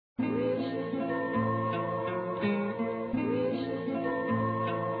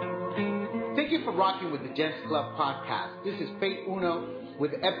for rocking with the Gents Club podcast. This is Fate Uno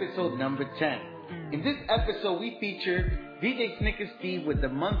with episode number 10. In this episode, we feature DJ Snicker Steve with the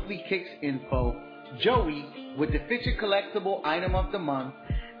monthly kicks info, Joey with the featured collectible item of the month,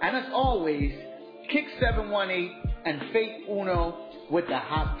 and as always, Kick 718 and Fate Uno with the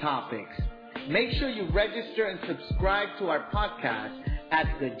hot topics. Make sure you register and subscribe to our podcast at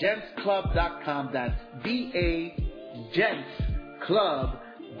thegentsclub.com. That's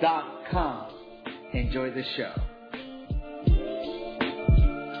thegentsclub.com. Enjoy the show.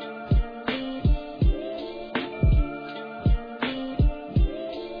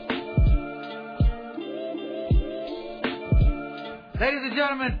 Ladies and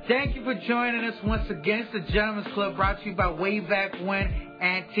gentlemen, thank you for joining us once again. It's the Gentlemen's Club, brought to you by Way Back When,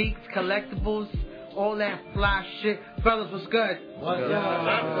 Antiques, Collectibles, all that fly shit. Fellas, what's good? What's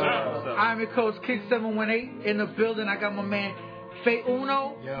up? I'm your coach, Kick 718, in the building. I got my man, Fate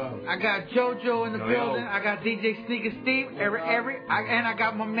Uno. Yo. I got JoJo in the building. I got DJ Sneaker Steve, and I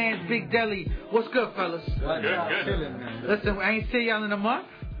got my man, Big Deli. What's good, fellas? Good. Chilling, man. Listen, I ain't seen y'all in a month.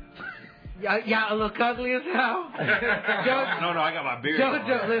 Y'all look ugly as hell. No, I got my beard.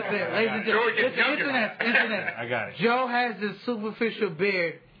 JoJo, listen, ladies and gentlemen, internet. I got it. Joe has this superficial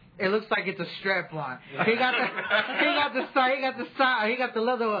beard. It looks like it's a strap-on. He got the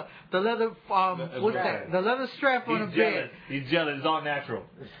leather, what's that? The leather strap on the beard. He's jealous. It's all natural.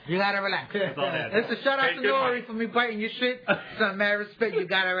 You gotta relax. It's all natural. Listen, shout out to Nori for me biting your shit. Some mad respect. You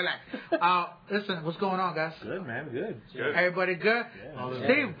gotta relax. Listen, what's going on, guys? Good, man. Good. Everybody good? Yeah.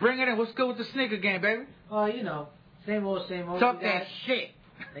 Steve, bring it in. What's good with the sneaker game, baby? Oh, you know, same old. Talk that shit.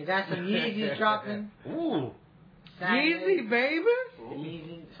 They got some Yeezys dropping. Ooh. Yeezy, baby.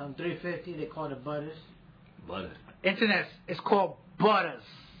 Yeezy, some 350. They call it Butters. Butter. Internet, it's called Butters.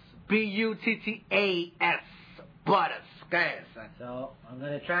 Buttas. Butters. Guys. So I'm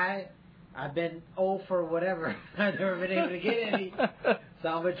gonna try it. I've been old for whatever. I've never been able to get any. So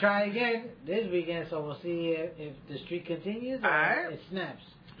I'm gonna try again this weekend. So we'll see if the streak continues or it snaps.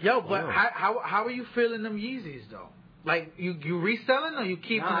 Yo, but how are you feeling them Yeezys though? Like you reselling or you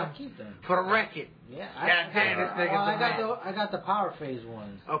keeping them? I keep them for the record. Yeah, I got the Power Phase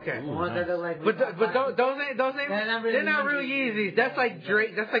ones. Okay. The ones that look like. But those ain't. They're not real Yeezys. That's like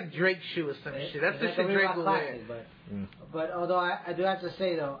Drake. That's like Drake's shoe or some shit. That's the shit Drake will wear. But although I do have to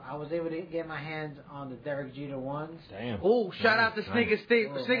say though, I was able to get my hands on the Derek Jeter ones. Damn. Oh, shout out to Sneaker Steve.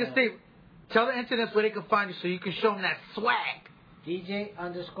 Sneaker Steve, tell the internet where they can find you so you can show them that swag.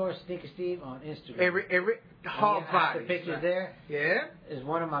 DJ_Sneaker Steve on Instagram. Every hard body. The pictures there. Yeah. Is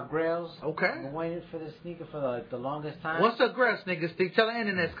one of my grails. Okay. I've been waiting for this sneaker for like the longest time. What's a grail, Sneaker Steve? Tell the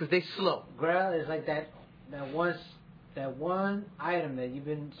internet because they slow. Grail is like that one item that you've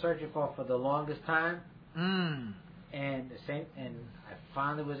been searching for the longest time. And the same, and I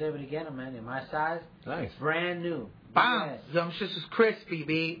finally was able to get them, man, in my size. Nice. Brand new. Bam. Yes. Them shits is crispy,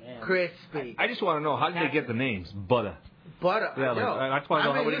 B. Yeah. Crispy. I just want to know, how did they get the names? Butter. Butter. Yeah, I just want to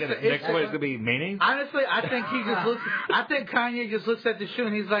know how they get it. Next one is going to be mayonnaise? Honestly, I think he just looks. I think Kanye just looks at the shoe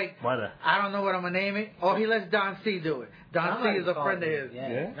and he's like, Butter. I don't know what I'm going to name it. Or he lets Don C do it. Don C is a friend of his.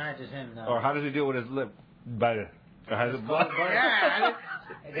 Yeah. Not just him, no. Or how does he do it with his lip? Butter. Or how does it butter? Yeah.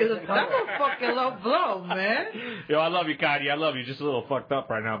 That's a fucking low blow, man. Yo, I love you, Kanye. I love you. Just a little fucked up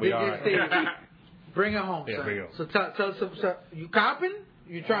right now, but all right. Bring it home, son. Bring it home. So you copping?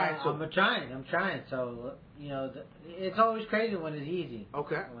 You trying to? I'm trying. So, you know, it's always crazy when it's easy.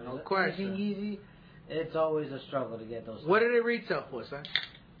 Okay, when no question. Anything easy, it's always a struggle to get those. What do they retail for, son?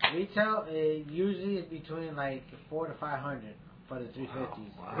 Retail usually is between like $400 to $500 for the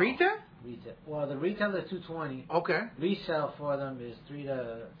 350s. Wow. Retail? Retail. Well, the retail is $220. Okay. Resale for them is $3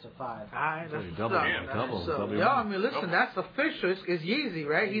 to $5. All right, that's double. Yo, I mean, listen, that's official. It's Yeezy,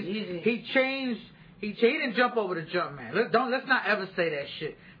 right? Yeezy. He changed. He didn't jump over the jump, man. Let's not ever say that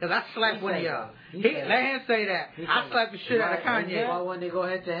shit. Because I slapped one of y'all. Let him say that. I slapped the shit out of Kanye. Well, when they go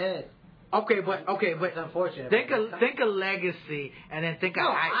head to head. Okay, but it's unfortunate. Think of legacy and then think of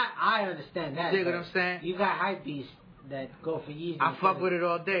hype. I understand that. You dig what I'm saying? You got hype beasts that go for Yeezy. I fuck with it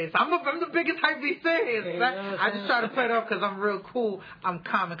all day. So I'm the biggest hype beast there is. I just try to play it off because I'm real cool. I'm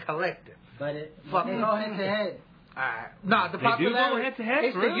calm and collected. But they go head to head. No, the popularity. They do go head to head.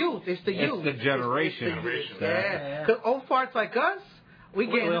 It's the youth. It's the youth. It's the generation. Yeah. Because old farts like us, we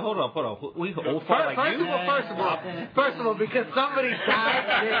get. Wait, hold on. We old fart like you. First of all, because somebody died.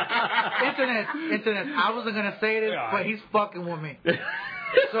 Internet. I wasn't gonna say this, but he's fucking with me.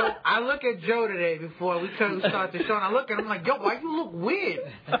 So I look at Joe today before we start the show, and I look at him like, yo, why you look weird?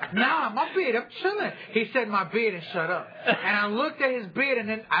 Nah, my beard, I'm chilling. He said my beard and shut up. And I looked at his beard, and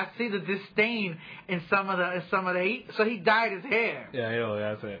then I see the disdain in some of the heat. So he dyed his hair.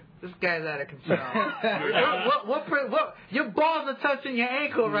 Yeah, that's it. This guy's out of control. What? Your balls are touching your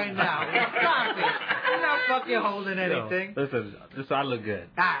ankle right now. Stop it. You're not fucking holding anything. Listen, I look good.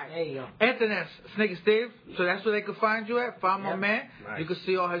 All right. There you go. Internet, Sneaker Steve. So that's where they can find you at. Find my man. Nice. You can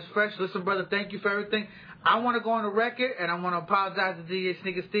see all his fresh. Listen, brother, thank you for everything. I want to go on the record, and I want to apologize to DJ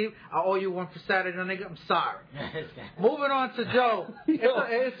Sneaker Steve. I owe you one for Saturday, nigga. I'm sorry. Moving on to Joe.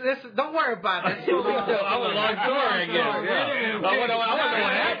 Don't worry about it. I was a long story again. I want to know what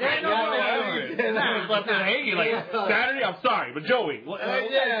happened. I was left there hanging like, Saturday, I'm sorry. But Joey, what is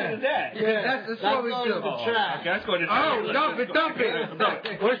that? Yeah, that's what we do. Okay, let's go to the track. Oh, dump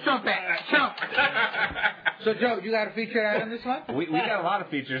it. Where's Trump at? Trump. So, Joe, you got a feature out on this one? We got a lot of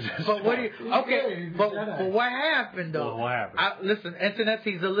features. But what do you... Okay, but what happened, though? What happened? Listen, Internet,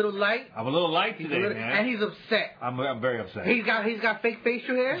 he's a little light. I'm a little light today, man. And he's upset. I'm very upset. He's got fake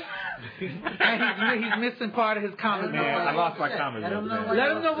facial hair. And he's missing part of his comment. Man, I lost my comment. Let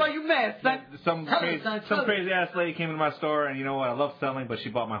him know why you mad, son. Some crazy ass lady came into my store, and you know what? I love selling, but she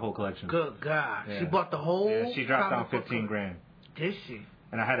bought my whole collection. Good God. Yeah. She bought the whole... Yeah, she dropped down 15 grand. Did she?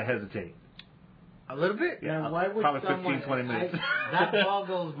 And I had to hesitate. A little bit? Yeah, why would probably 15, 20 minutes. That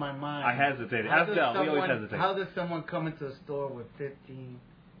boggles my mind. I hesitated. We always hesitate. How does someone come into a store with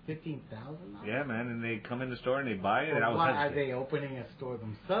 15,000? Yeah, man, and they come in the store and they buy it, and I was why hesitating. Are they opening a store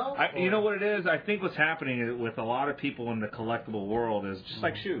themselves? You know what it is? I think what's happening with a lot of people in the collectible world is just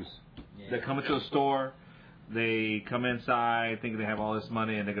like shoes. Yeah. They come into a store, they come inside, thinking they have all this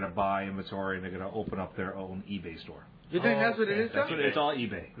money, and they're going to buy inventory, and they're going to open up their own eBay store. You think that's what it is? It's all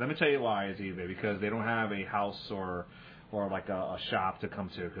eBay. Let me tell you why it's eBay. Because they don't have a house or like a shop to come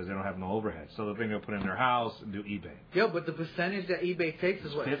to because they don't have no overhead. So the thing they'll put in their house and do eBay. Yo, but the percentage that eBay takes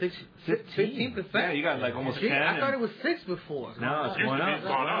is what? 15%? Yeah, you got like almost 10. I thought it was 6 before. No, it's going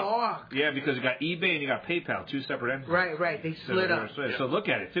up. Yeah, because you got eBay and you got PayPal, two separate entities. Right. They split up. So look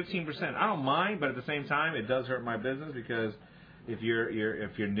at it, 15%. I don't mind, but at the same time, it does hurt my business because if you're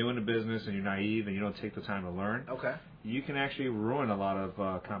new in the business and you're naive and you don't take the time to learn, you can actually ruin a lot of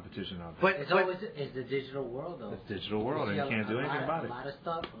competition out there. But it's the digital world, though. It's digital world, and you can't do anything about it. A lot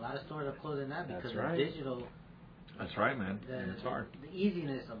of stores are closing that because of digital. That's right, man. It's hard. The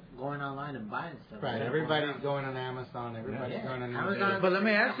easiness of going online and buying stuff. Right. Everybody's going on Amazon. Everybody's going on Amazon. But let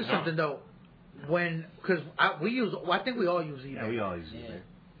me ask you something though. Because I think we all use eBay. Yeah, we all use eBay.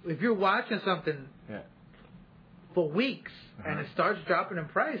 If you're watching something for weeks and it starts dropping in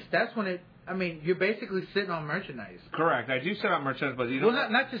price, that's when you're basically sitting on merchandise. Correct. I do sit on merchandise, but you know. Well,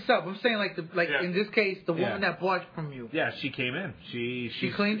 not yourself. I'm saying in this case, the woman that bought from you. Yeah, she came in.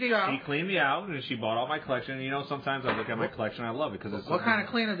 She cleaned you out. She cleaned me out, and she bought all my collection. And, you know, sometimes I look at my collection, I love it because it's. What kind of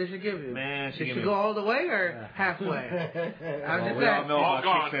cleaner did she give you? Man, did she go all the way or halfway? We all know about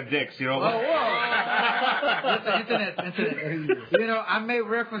chicks and dicks, you know. Whoa. Listen. You know, I made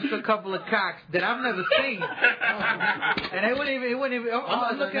reference to a couple of cocks that I've never seen, and it wouldn't even.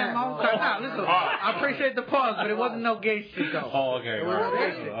 I'm looking at my own cock. Listen, I appreciate the pause, but it wasn't no gay shit though. Oh, okay.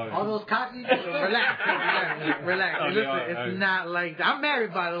 All those cocks. Relax. Listen, it's not like that. I'm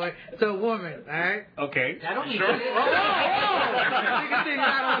married, by the way, to a woman. All right. Okay. I don't You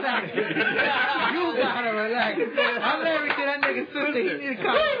gotta relax. I'm married to that nigga's sister. He need to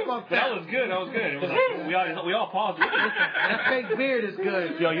come. That was good. It was like, we all paused. That fake beard is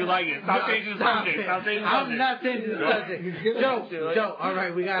good. Yo, you like it? Stop changing the subject. I'm not changing the subject. Joe. All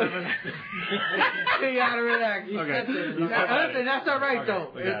right, we gotta relax. You gotta relax. Okay. Listen, that's all right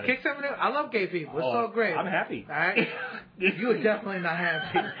though. Kick something. I love gay people. It's so great. I'm happy. All right. You are definitely not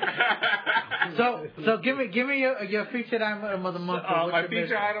happy. So give me your featured item of the month. My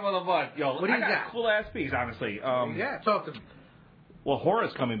featured item of the month. Yo, what do you got? A cool ass piece, honestly. Talk to me. Well,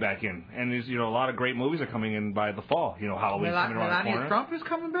 horror's coming back in, and there's a lot of great movies are coming in by the fall. You know, Halloween's coming around the corner. Melania Trump is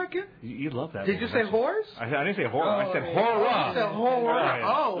coming back in. You love that. Did you say horrors? I didn't say horror. I said horror. You said horror.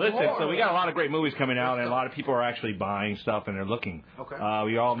 Oh, listen. Horror. So we got a lot of great movies coming out, and a lot of people are actually buying stuff and they're looking. Okay.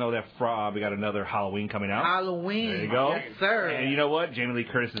 We all know that we got another Halloween coming out. Halloween. There you go. Yes, sir. And you know what? Jamie Lee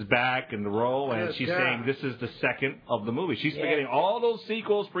Curtis is back in the role, and she's saying this is the second of the movie. She's forgetting all those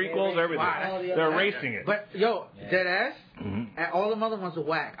sequels, prequels, everything. Wow. They're erasing it. But dead ass. And all the other ones are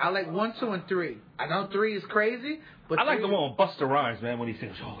whack. I like 1, 2, and 3. I know 3 is crazy, but I like the one with Busta Rhymes, man, when he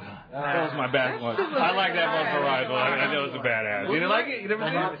sings, "Oh God." That was my bad one. I like that Busta Rhymes one. I know it was a badass. You didn't like it? You never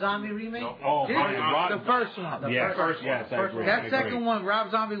seen it? Rob Zombie remake? Oh, the first one. That second one,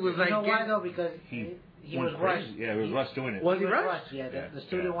 Rob Zombie was like. You know why though? Because he he was rushed. Yeah, he was rushed doing it. Was he rushed? Yeah, the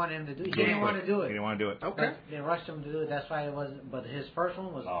studio wanted him to do it. He didn't want to do it. He didn't want to do it. Okay. They rushed him to do it. That's why it wasn't. But his first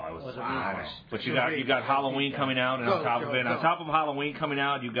one was a wow. But you got Halloween coming out, and on top of Halloween coming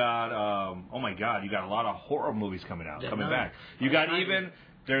out, you got oh my God, you got a lot of horror movies coming back. You got even.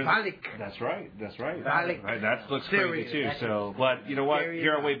 That's right. Right, that looks crazy too. So, but you know what?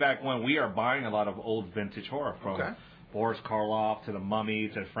 Here way back when, we are buying a lot of old vintage horror from Boris Karloff to the Mummy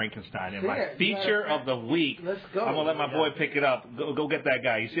to Frankenstein. And my feature of the week, I'm gonna let my boy pick it up. Go get that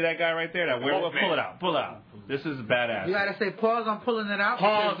guy. You see that guy right there? That werewolf? Pull it out. This is badass. You gotta say pause on pulling it out.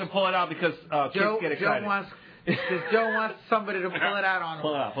 Pause and pull it out because kids get excited. Joe wants somebody to pull it out on him.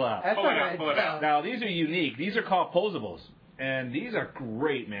 Pull it out. That's all right. Now these are unique. These are called posables. And these are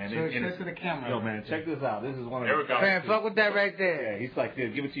great, man. So check to the camera. Yo, man, check this out. This is one of the... Man, fuck with that right there. Yeah, he's like,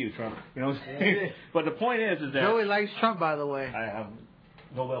 dude, give it to you, Trump. You know what I'm saying? But the point is that... Joey likes Trump, by the way. I have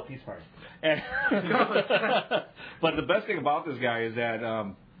Nobel Peace Prize. And but the best thing about this guy is that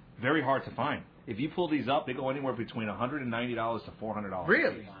very hard to find. If you pull these up, they go anywhere between $190 to $400.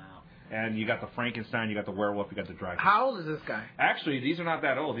 Really? And you got the Frankenstein, you got the werewolf, you got the Dracula. How old is this guy? Actually, these are not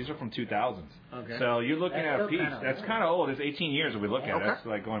that old. These are from 2000s. Okay. So you're looking at a piece that's kind of old. It's 18 years that we look at. Okay. That's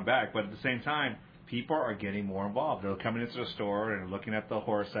like going back. But at the same time, people are getting more involved. They're coming into the store and they're looking at the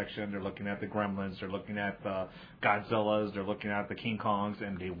horror section. They're looking at the Gremlins. They're looking at the Godzillas. They're looking at the King Kongs,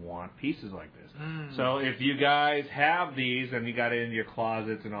 and they want pieces like this. So if you guys have these and you got it in your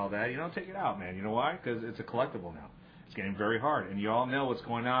closets and all that, take it out, man. You know why? Because it's a collectible now. It's getting very hard, and you all know what's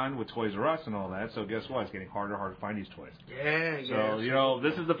going on with Toys R Us and all that. So guess what? It's getting harder and harder to find these toys. Yeah. So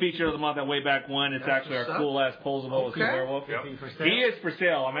this is the feature of the month. That way back when it's actually our cool ass posable with werewolf. Yep. He is for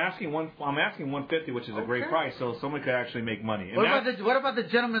sale. I'm asking $150, which is a great price. So someone could actually make money. What about the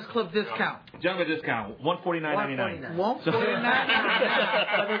Gentleman's Club discount? Gentleman discount $149.99. $149.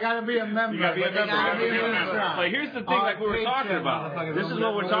 But they gotta be a member. You gotta be a member. But here's the thing, like we were talking about. This is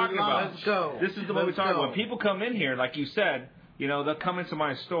what we're talking about. Let's go. This is what we're talking about. When people come in here, like you said, they'll come into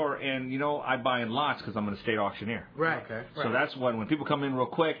my store and, I buy in lots because I'm an estate auctioneer. Right. Okay. So that's when people come in real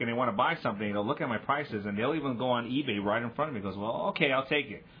quick and they want to buy something, they'll look at my prices and they'll even go on eBay right in front of me and goes, well, okay, I'll take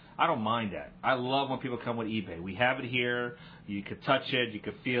it. I don't mind that. I love when people come with eBay. We have it here. You could touch it. You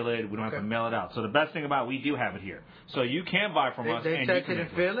could feel it. We don't have to mail it out. So the best thing about it, we do have it here. So you can buy from us. They touch it and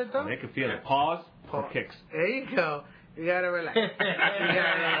feel it, though? They can feel it. Pause for kicks. There you go. You gotta relax.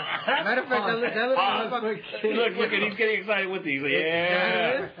 Matter of fact, look, he's getting excited with these.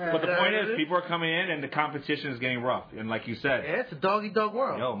 Yeah. But the point is, people are coming in, and the competition is getting rough. And like you said, yeah, it's a dog-eat-dog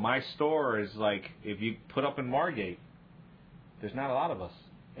world. Yo, my store is like, if you put up in Margate, there's not a lot of us.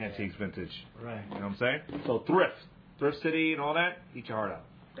 Antiques, vintage. Right. You know what I'm saying? So Thrift City and all that, eat your heart out.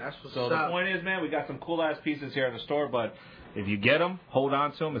 That's what's up. So the point is, man, we got some cool-ass pieces here in the store, but if you get them, hold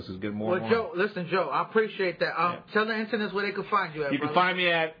on to them. This is good more. Well, Joe, I appreciate that. Tell the internet where they can find you at. You can find me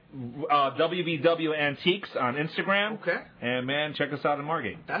at WBW Antiques on Instagram. Okay. And, man, check us out in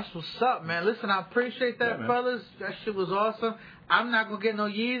Margate. That's what's up, man. Listen, I appreciate that, fellas. That shit was awesome. I'm not going to get no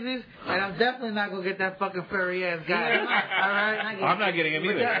Yeezys, and I'm definitely not going to get that fucking furry-ass guy. All right? I'm not getting him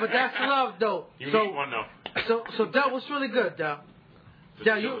either. But that's love, though. You need one, though. So Del, what's really good, Del?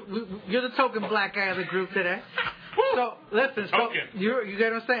 Del, you're the token black guy of the group today. So listen, you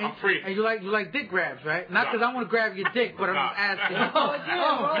get what I'm saying? I'm free. And you like dick grabs, right? Not because I want to grab your dick, but I'm just asking.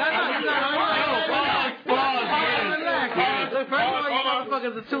 Look, first of all, you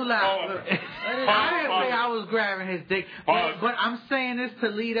motherfuckers are too loud. I didn't say I was grabbing his dick, but I'm saying this to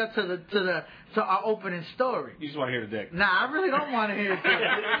lead up to our opening story. You just want to hear the dick. Nah, I really don't want to hear the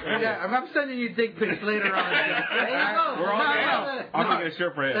dick. I'm sending you dick pics later on. We're on I'm making a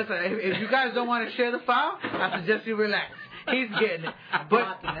shirt for him. Listen, if you guys don't want to share the file, I suggest you relax. He's getting it.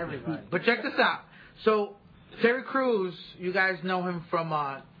 But check this out. So, Terry Crews, you guys know him from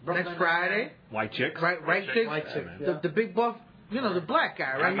Next Friday. White Chicks. Right, White Chicks. The big buff, the black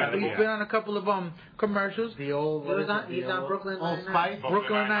guy, right? He's been on a couple of commercials. He's on Brooklyn Nine-Nine.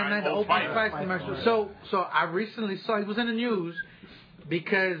 Brooklyn Nine-Nine, the Old Spice commercial. So I recently saw, he was in the news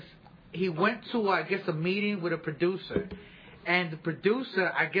because he went to, I guess, a meeting with a producer. And the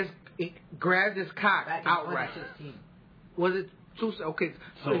producer, I guess, grabbed his cock outright. 2016. Was it? Okay,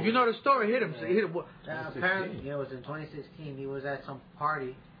 so if you know the story, hit him. Apparently, it was in 2016. He was at some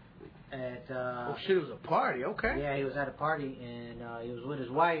party at. Oh shit! It was a party. Okay. Yeah, he was at a party and he was with his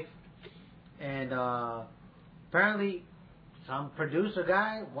wife, and apparently, some producer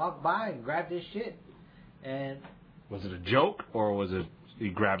guy walked by and grabbed his shit. And was it a joke or was it he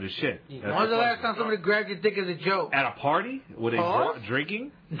grabbed his shit? When was the last time somebody grabbed your dick as a joke? At a party? Were they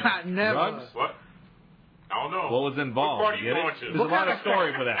drinking? Not never. Drugs? What? I don't know. What was involved? What party you going to? There's a lot of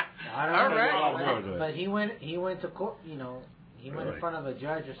story for that. I don't All know. right. But he went to court. You know, he went in front of a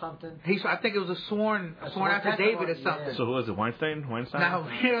judge or something. I think it was a sworn affidavit or something. Yeah. So who was it? Weinstein? No,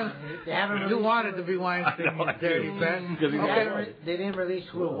 they haven't. You wanted to be Weinstein, you dirty bastard. They didn't release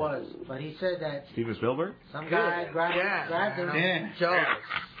who it was, but he said that Steven Spielberg. Some guy grabbed him.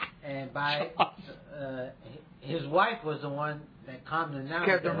 And by his wife was the one that calmed him down.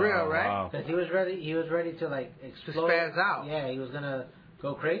 Kept him real, right? Because he was ready to like explode. To spaz out. Yeah, he was gonna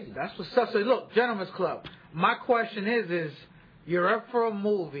go crazy. That's what's up. So look, Gentlemen's Club. My question is you're up for a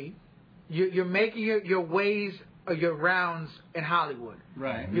movie. You're making your ways or your rounds in Hollywood.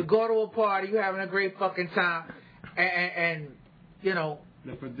 Right. You go to a party. You're having a great fucking time, and you know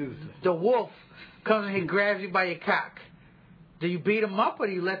the producer, the wolf, comes and he grabs you by your cock. Do you beat him up or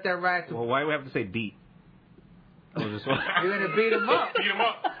do you let that ride through? Well, why do we have to say beat? You're gonna beat him up. Beat him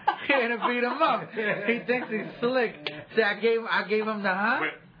up. You're gonna beat him up. He thinks he's slick. See, I gave him the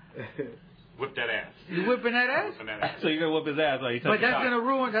Whip that ass. You whipping that ass? So you're gonna whip his ass while you touch But that's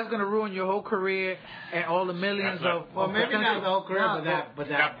gonna ruin your whole career and all the millions of. Well, maybe not the whole career, but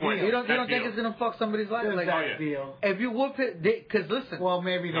that point. You don't think it's gonna fuck somebody's life? Like that deal. If you whoop it, because listen. Well,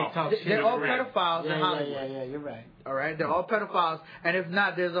 maybe they talk shit. They're all pedophiles in Hollywood. Yeah, you're right. All right, they're all pedophiles, and if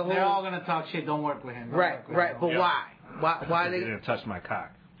not, there's a whole. They're all gonna talk shit. Don't work with him. Right. But why? Why they didn't touch my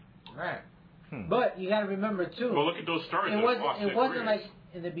cock? Right. But you gotta remember too. Well, look at those stories. It wasn't like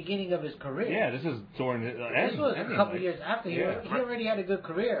in the beginning of his career. Yeah, this is during his this was a couple years after. He already had a good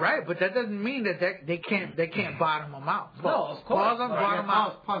career. Right, but that doesn't mean that they can't bottom him out. No, of course. Bottom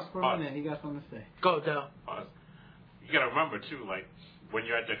out. Pause for a minute. He got something to say. Go, Del. You gotta remember too, like when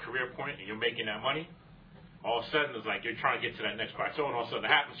you're at the career point and you're making that money, all of a sudden it's like you're trying to get to that next plateau, and all of a sudden it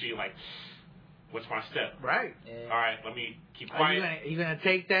happens to you like, what's my step? Right. Yeah. All right, let me keep quiet. Are you gonna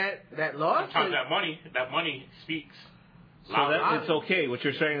take that loss? Sometimes that money speaks. So it's okay. What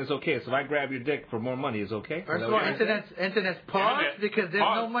you're saying is okay. So if I grab your dick for more money, it's okay? First of all, internet's paused because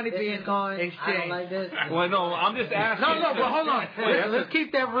there's no money being exchanged. I don't like this. Well, no, I'm just asking. No, but hold on. Let's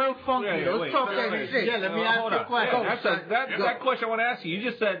keep that real funky. Let's talk that shit. Yeah, let me ask you a question. That question I want to ask you. You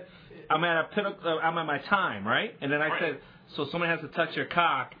just said I'm at my time, right? And then I said, so someone has to touch your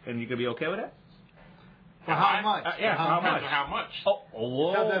cock, and you could be okay with that? For how much? Yeah, how much? Oh,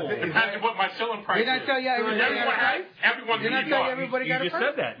 whoa. Depends what my selling price is. Did I tell you everybody got a price? You just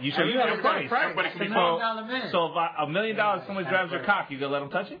said that. You said you have a price. Everybody can be So if $1 million someone grabs your cock, you gonna let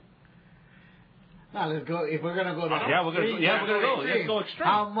them touch it? Now let's go. If we're gonna go down, we're gonna go. Let's go extreme.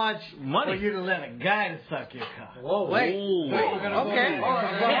 How much money for you to let a guy to suck your cock? Whoa, wait. We're gonna okay.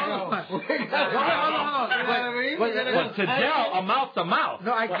 Hold on. But to Dell, a mouth to mouth.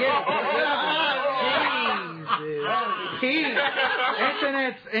 No, I get it. Jesus.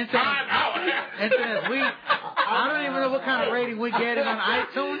 Internet. I don't even know what kind of rating we're getting on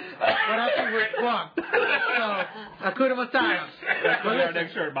iTunes, but I think we're fucked. So, Akuna Matata. Our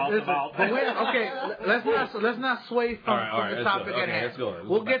next shirt, mouth to mouth. Okay, let's not sway from the topic at hand. Let's go.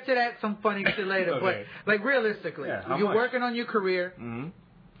 We'll get to that some funny shit later. Okay. But like realistically, you're working on your career. Mm-hmm.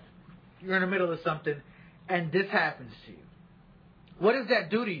 You're in the middle of something, and this happens to you. What does that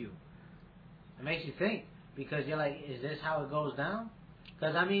do to you? It makes you think because you're like, is this how it goes down?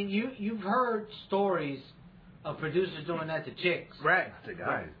 Because I mean, you've heard stories of producers doing that to chicks, right? To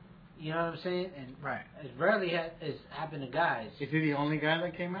guys. You know what I'm saying? And right. It rarely has happened to guys. Is he the only guy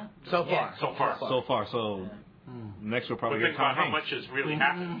that came out? So far. So next we'll probably get Tom Hanks. How much is really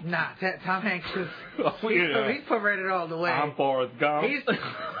happening? Nah, Tom Hanks is he's perverted all the way. I'm Forrest Gump. You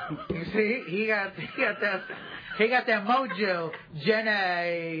see, he got that. He got that mojo,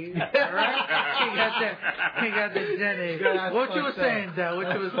 Jenny. Right? He got the Jenny. What you were saying, Dell?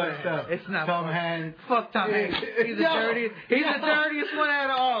 What you were saying? It's not Tom Hanks. Fuck Tom Hanks. He's the dirtiest. He's the dirtiest one out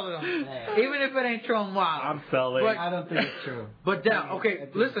of all of them. Even if it ain't true and wild. I'm selling. I don't think it's true. But Dell, okay,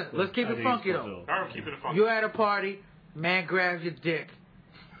 listen. Let's keep it funky though. Alright, keep it funky. You're at a party, man grabs your dick,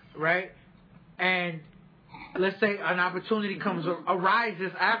 right? And let's say an opportunity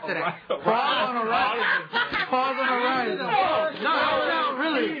arises after that. Pause on arises. No,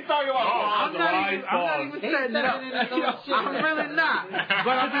 really. He's talking about I'm not even setting it up. I'm really not.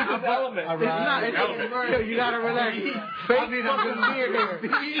 But I'm just development. It's not. You gotta relax. Baby, I'm just here.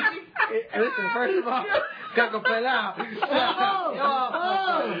 Listen, first of all, Caco Pelao.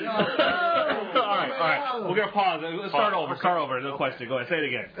 All right. We're gonna pause. Let's start over. No question. Go ahead. Say it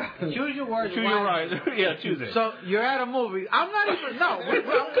again. Choose your words. Choose your words. Yeah, choose it. So you're at a movie. I'm not even. No,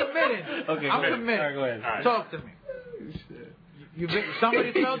 I'm committed. Okay, I'm committed. All right, go ahead. Right. Talk to me.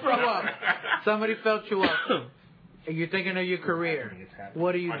 Somebody felt you up. Somebody felt you up. And you're thinking of your career.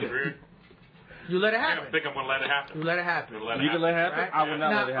 What do you do? You let it I happen. don't think I'm going to let it happen. You let it happen. You can let it happen? Right? I will not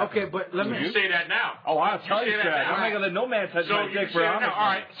now, let it happen. Okay, but let me... You say that now. Oh, I'll tell you say that. now. I'm not going to let no man touch So my you dick say for that now.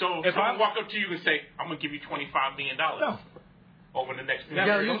 honest. All right, so if someone I walk up to you and say, I'm going to give you $25 million. No. Over the next Yo,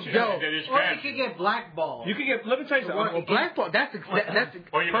 or you could get blackballed. You can get, let me tell you something. Well, blackball, that's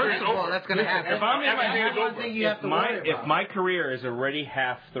first of all, that's going to happen. If I'm in my Everything is one thing you have to worry about. If my career is already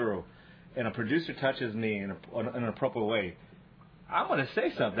half through and a producer touches me in an appropriate way, I'm going to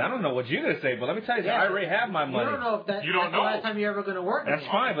say something. I don't know what you're going to say, but let me tell you something. I already have my money. You don't know if that's the last time you're ever going to work. That's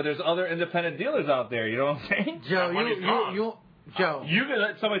fine, but there's other independent dealers out there. You know what I'm saying? Joe, Joe, you can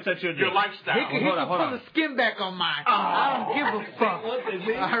let somebody touch your lifestyle. He can pull the skin back on mine. I don't give a fuck.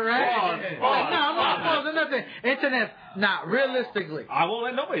 All right? No, I'm not pausing nothing. Internet, realistically. I won't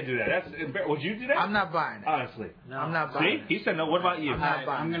let nobody do that. That's would you do that? I'm not buying it. Honestly. No. I'm not buying it. See? He said no. What about you?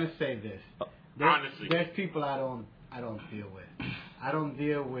 I'm going to say this. Honestly. There's people I don't deal with. I don't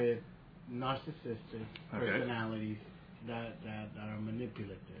deal with narcissistic personalities that are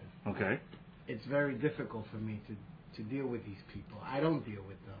manipulative. Okay. It's very difficult for me to deal with these people. I don't deal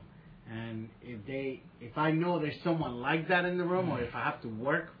with them. And if I know there's someone like that in the room, or if I have to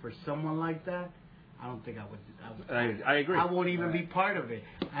work for someone like that, I don't think I would. I agree. I won't even be part of it.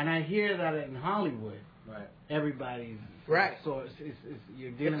 And I hear that in Hollywood, everybody's right. So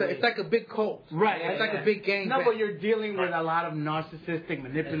you're dealing. It's like a big cult. Right. It's like a big gang. No, but you're dealing with a lot of narcissistic,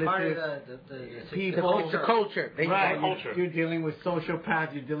 manipulative people. The culture. Right. You're dealing with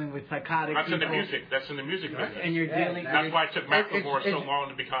sociopaths. You're dealing with psychotic people. That's in the music business. And you're dealing. That's why it took Macklemore so long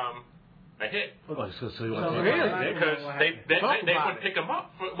to become a hit. Really? Because they wouldn't pick him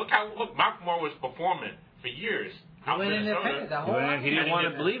up. Look, Macklemore was performing for years. He didn't want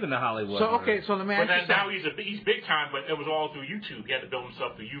to believe in the Hollywood. So let me ask you now he's big time, but it was all through YouTube. He had to build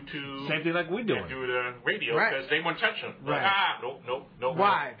himself through YouTube. Same thing like we doing. And through the radio because they wouldn't touch him. Right. No.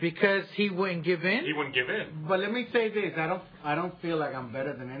 Why? Because he wouldn't give in. He wouldn't give in. But let me say this: I don't feel like I'm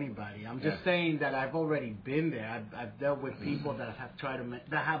better than anybody. I'm just saying that I've already been there. I've dealt with people that have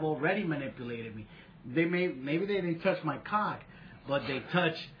that have already manipulated me. Maybe they didn't touch my cock, but they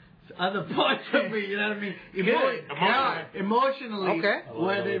touched other parts of me, you know what I mean? Emotionally,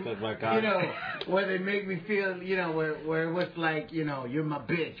 where they, where they make me feel, where it was like, you're my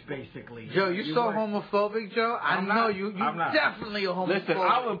bitch, basically. Joe, you so homophobic, Joe. I know you definitely a homophobic. Listen,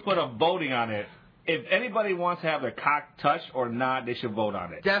 I would put a voting on it. If anybody wants to have their cock touched or not, they should vote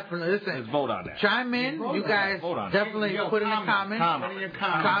on it. Definitely. Listen. Let's vote on that. Chime in. You guys definitely put in the comments.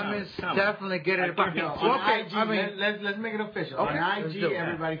 Comments. Definitely get it. Let's make it official. On IG,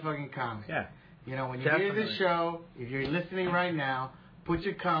 everybody fucking comment. Yeah. When you hear this show, if you're listening right now, put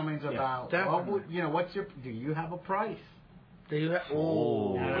your comments about do you have a price? What's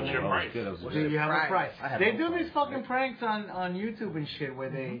your price? Do you have a price? They do these fucking pranks on YouTube and shit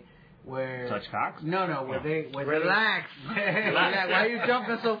where touch cocks? No, relax. Why are you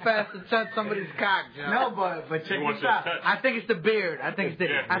jumping so fast to touch somebody's cock, Joe? No, but check this out. I think it's the beard. I think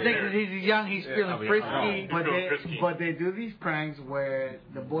that he's young. He's feeling frisky. But they do these pranks where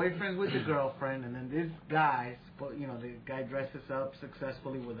the boyfriend's with the girlfriend, and then this guy, the guy dresses up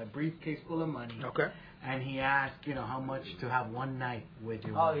successfully with a briefcase full of money. Okay. And he asks, how much to have one night with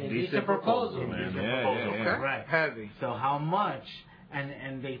you. Oh, yeah, decent proposal. Man. Okay. Right. Heavy. So how much?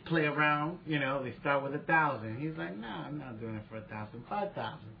 And they play around, they start with 1,000. He's like, no, I'm not doing it for 1,000,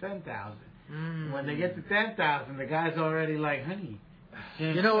 5,000, 10,000. When they get to 10,000, the guy's already like, honey,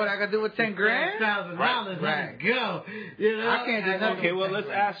 you know what I gotta do with 10 grand? $10,000, let's go. I can't do nothing. Okay, well, let's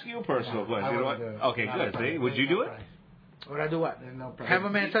ask you a personal question. Okay, good. See, would you do it? Would I do what? No have a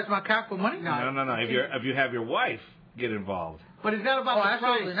man touch my cock for money? No. If you have your wife get involved. But it's not about the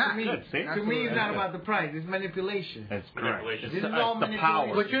price. Not. To me, it's not about the price. It's manipulation. That's correct. This is all the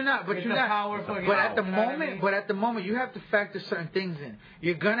power. But you're not. But at the moment, you have to factor certain things in.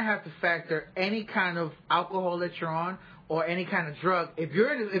 You're gonna have to factor any kind of alcohol that you're on or any kind of drug. If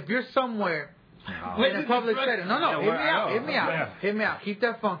you're somewhere in a public setting, hear me out. Keep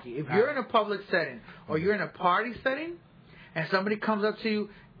that funky. If you're in a public setting or you're in a party setting, and somebody comes up to you,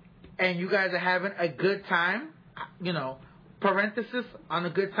 and you guys are having a good time, parenthesis on a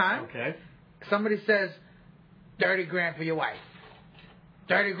good time. Okay. Somebody says, 30 grand for your wife,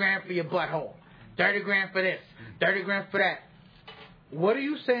 30 grand for your butthole, 30 grand for this, 30 grand for that. What are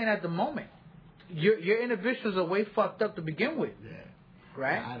you saying at the moment? Your inhibitions are way fucked up to begin with. Yeah.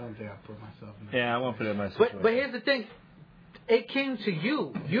 Right? I don't think I put myself in that. Yeah, I won't put it in my situation. But here's the thing. It came to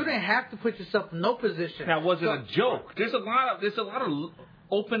you. You didn't have to put yourself in no position. Now, was it a joke? There's a lot of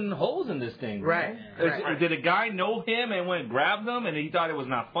open holes in this thing. Right. Right. Did a guy know him and went and grabbed him and he thought it was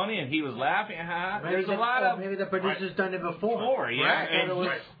not funny and he was laughing? There's a lot of... Maybe the producer's done it before. Yeah. Right. And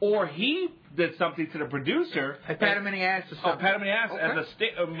or he did something to the producer. I pat him in the ass or something. Pat him in the ass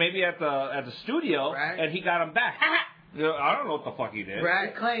maybe at the studio, and he got him back. I don't know what the fuck he did. Right.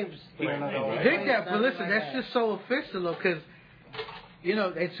 He claims. He did that, but listen, that's just so official, though, because, you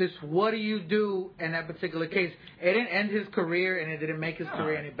know, it's just what do you do in that particular case? It didn't end his career, and it didn't make his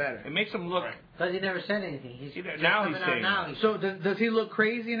career any better. It makes him look... Because he never said anything. Now he's saying... So does he look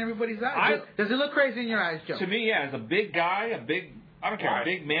crazy in everybody's eyes? Does he look crazy in your eyes, Joe? To me, yeah, as a big guy, I don't care, a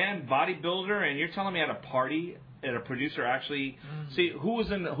big man, bodybuilder, and you're telling me at a party... And a producer actually see who was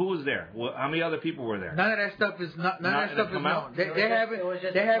there. Well, how many other people were there? None of that stuff is known. They haven't let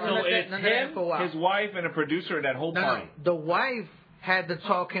none of that for a while. His wife and a producer at that whole party. The wife had to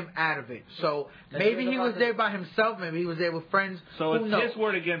talk him out of it. So maybe he was there by himself. Maybe he was there with friends. So it's his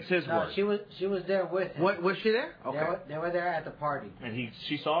word against his word. She was there with him. Was she there? Okay. They were there at the party. And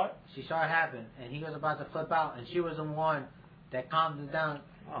she saw it. She saw it happen, and he was about to flip out, and she was the one that calmed him down.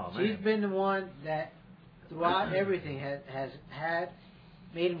 Oh, She's been the one that. Throughout everything has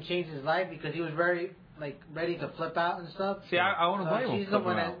made him change his life because he was very ready to flip out and stuff. See, I want to blame him. She's the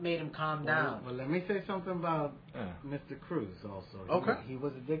one that made him calm down. Well, let me say something about Mr. Cruz also. Okay. He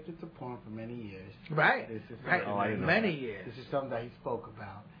was addicted to porn for many years. Right. This is many years. This is something that he spoke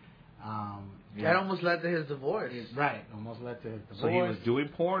about. That almost led to his divorce. Right, almost led to his divorce. So he was doing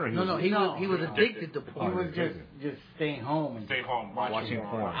porn, or he was addicted to porn. He was just staying home and watching porn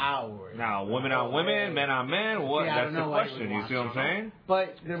for hours. Now, women on women, men on men. What? Yeah, that's the question. You see what I'm saying?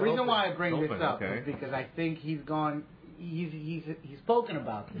 But the reason why I bring this up is because I think he's spoken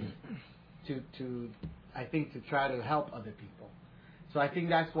about this to try to help other people. So I think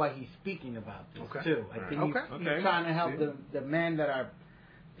that's why he's speaking about this too. I think he's trying to help the men that are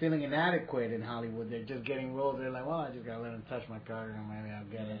feeling inadequate in Hollywood. They're just getting roles. They're like, well, I just gotta let him touch my car, and maybe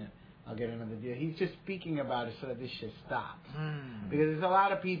I'll get another deal. He's just speaking about it so that this shit stops. Because there's a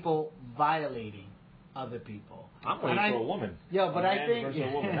lot of people violating other people. I'm waiting for a woman. Yeah, but I think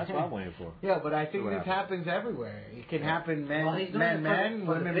a woman. That's what I'm waiting for. Yeah, but I think this happens everywhere. It can happen men,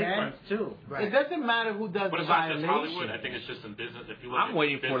 women, too. Right. It doesn't matter who does the violation. Not just Hollywood. I think it's just in business. If you look I'm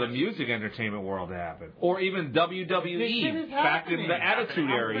waiting for the music entertainment world to happen, or even WWE back in the Attitude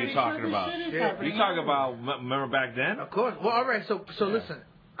Era. You're talking about. You talking about? Remember back then? Of course. Well, all right. So listen.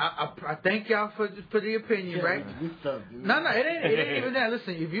 I thank y'all for the opinion, right? No, it ain't even that.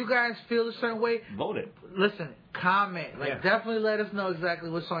 Listen, if you guys feel a certain way, vote it. Listen, comment, definitely let us know exactly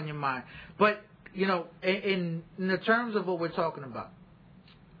what's on your mind. But you know, in the terms of what we're talking about,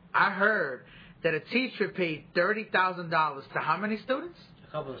 I heard that a teacher paid $30,000 to how many students?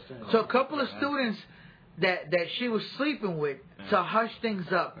 A couple of students. So a couple of students that she was sleeping with to hush things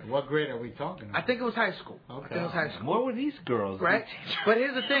up. What grade are we talking about? I think it was high school. Okay. I think it was high school. What were these girls? Right? But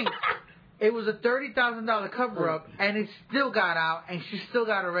here's the thing. It was a $30,000 cover-up, and it still got out, and she still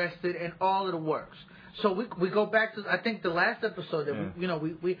got arrested, and all of the works. So we go back to, I think, the last episode that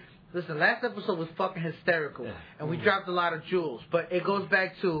we listen, last episode was fucking hysterical, and we dropped a lot of jewels. But it goes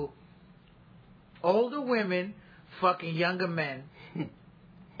back to older women fucking younger men.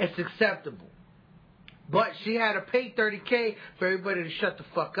 It's acceptable. But she had to pay $30K for everybody to shut the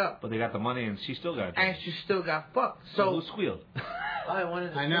fuck up. But they got the money, and she still got it. And she still got fucked. So who squealed?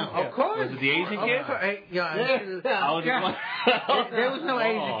 I know. Of course. Was it the Asian kid? There was no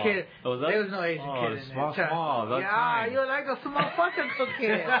Asian kid. Oh, was that? There was no Asian kid in there. Small. Yeah, you're like a small fucking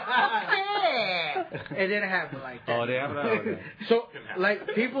kid. It didn't happen like that. Oh, they haven't. Okay. So,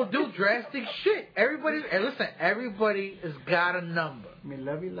 like, people do drastic shit. Everybody has got a number. Me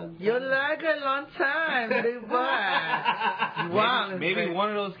love you long time. You like a long time, big boy. Wow. Maybe one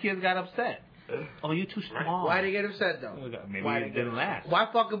of those kids got upset. Oh, you too small. Why'd they get upset, though? Maybe it didn't last. Why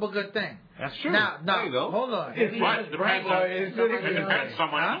fuck up a good thing? That's true. Now, there you go. Hold on. It depends. It depends.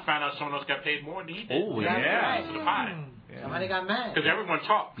 Someone found out someone else got paid more than he did. Oh, yeah. To the pie. Somebody got mad. Because everyone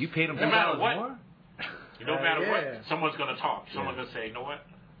talks. You paid him $2 no matter what. more? No matter what, someone's going to talk. Someone's going to say, you know what?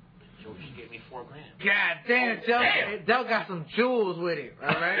 She gave me $4,000. God damn, Del got some jewels with it. All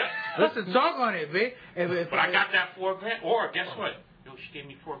right, listen, talk on it, bitch. But I got that $4,000. Or guess what? Yo, she gave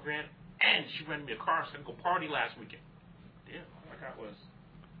me $4,000, and she rented me a car so I could go party last weekend. Damn, all I got was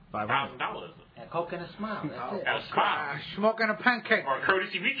 $1,000. A coke and a smile. That's it. And a smile. Smoking a pancake. Or a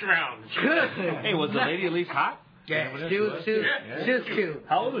courtesy reach around. Good. Hey, was the lady at least hot? Yeah, she was cute.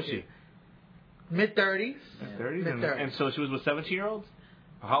 How old was she? Mid-30s. Mid-30s. And so she was with 17-years-olds?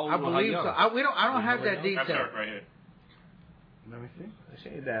 How old? I believe so. I don't have that detail. That's her right here. Let me see.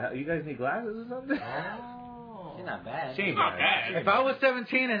 You guys need glasses or something? Oh. She's not bad. She ain't Not bad. bad. If I was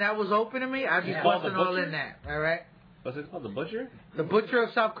 17 and that was open to me, I'd be Yeah. busting Called the all in Butcher? that. All right. What's it called? The Butcher? The Butcher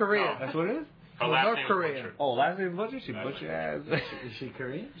of South Korea. That's what it is? Her Well, last North name is Korea. Butcher. Oh, last name Butcher? She Last butcher ass. Is she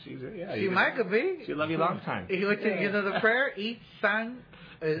Korean? She's yeah. She might could be. She love you long time. You know the prayer? Eat sang.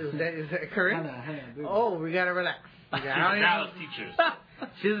 Is that correct? Hannah, Oh, we gotta relax. She's Dallas teachers.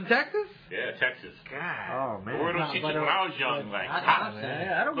 She's in Texas? Yeah, Texas. God. Oh man. The word of teachers when I was young, like,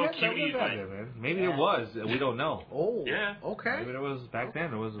 I I don't Little get that cutie, about like- it, man. Maybe it was. We don't know. Oh. Yeah. Okay. Maybe it was back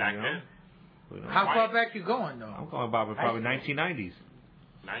then. It was back you know, then, we don't How know. far back you going though? I'm going about probably 1990s.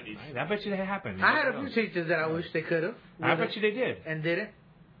 90s. I bet you that happened. I had a few teachers that I wish they could have. I bet you they did. And didn't.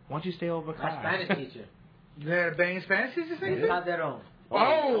 Why don't you stay over My class? Spanish teacher. You had a banging Spanish teacher? They got their own.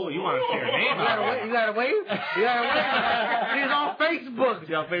 Oh, you want to say her name? You gotta wait. You gotta wait. You gotta wait. She's on Facebook.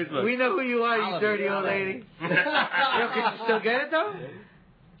 She's on Facebook. We know who you are, you I'll dirty be old honest. lady. Yo, can you still get it though?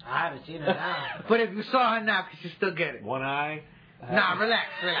 I haven't seen her now. But if you saw her now, can you still get it? One eye. Nah, relax.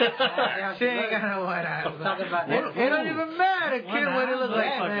 She ain't got no one eye. I'm talking about It don't even matter, kid, what it looks like.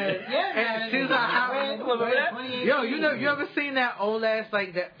 Yeah, man. Yeah, And man. she's a Yo, you ever seen that old ass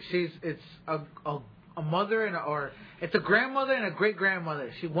like that? It's a mother and or it's a grandmother and a great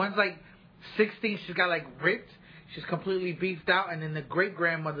grandmother. One's like 16. She's got like ripped. She's completely beefed out, and then the great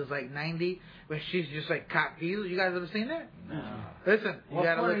grandmother's like 90, but she's just like cockeyed. You guys ever seen that? No. Listen, you What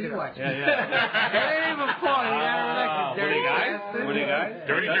gotta porn look are it you up. watching? Yeah. It ain't even fun. You gotta relax, you Were they dirty guys? bastard. Were they guys?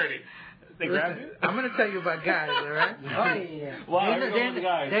 Dirty. They grabbed Listen, you? I'm gonna tell you about guys, all right? Oh, yeah.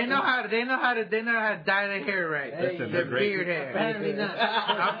 Wow, They know how to dye their hair right. Listen, Their they're great. beard hair. Apparently not.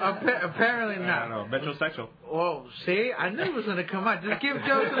 Apparently I don't not. know. Metrosexual. Oh, see, I knew it was gonna come out. Just give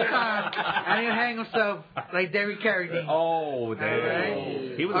Joe some time, and he'll hang himself like Derrick Carradine. Oh, damn.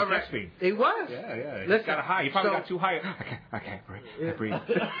 Alright. He was All a right. sex fiend. He was. Yeah. He Listen, got high. He probably so- got too high. I can't breathe. This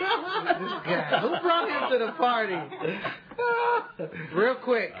guy. Who brought him to the party? Real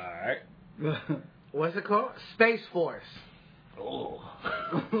quick. All right. What's it called? Space Force. Oh.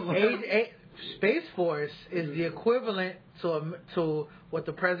 Space Force is the equivalent to what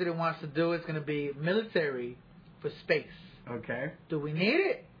the president wants to do. It's going to be military for space. Okay. Do we need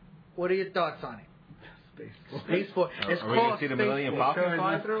it? What are your thoughts on it? Space Force. It's Are we going called to see the Space Millennium Force. Falcon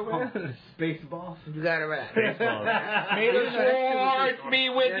fly through? man? Spaceballs. You got it right. Spaceballs. May the Force be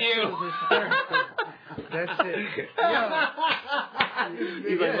with you. That's it.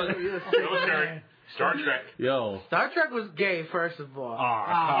 He's like, look. Military. Star Trek. Yo. Star Trek was gay, first of all. Oh,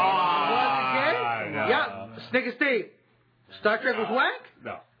 Was it gay? no. Yeah. Snicker Steve. Star Trek was whack?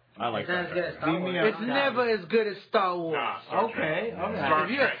 No. I like It's not that. as good as Star Wars. It's never as good as Star Wars. Nah, Star Okay, Trek. okay. Star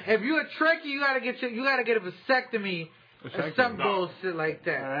Trek. If you're a Trekkie, you gotta get a vasectomy or some No. bullshit like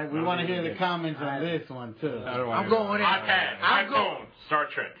that. All right, we want to hear the comments on this one too. I'm going in. iPad. I'm going. iPhone. Star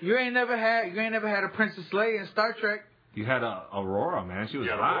Trek. You ain't never had a Princess Leia in Star Trek. You had Aurora, man. She was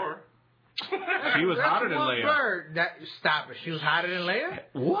You got a hot. war. She was That's hotter than one Leia. bird. Stop it. She was hotter than Leia.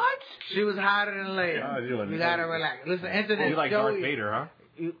 What? She was hotter than Leia. Oh, you wasn't- You gotta relax. Listen, internet. You like Joey, Darth Vader, huh?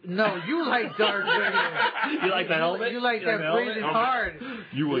 No, you like Darth Vader. You like the helmet? You like that the helmet? breathing hard.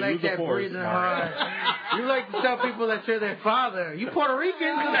 You will like use the that force. breathing All hard. You like to tell people that you're their father. You Puerto Rican.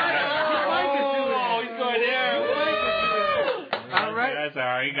 You like to do that. Oh, he's going there. You like to do that. All right. That's all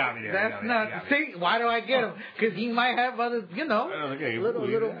right. He got me there. That's not. See, why do I get him? Because he might have other, Okay, little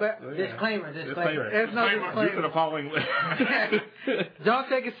bit. Disclaimer. There's no Due to disclaimer. the following. Don't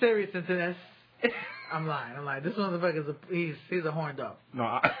take it serious, internet. I'm lying. This motherfucker's he's a horn dog. No,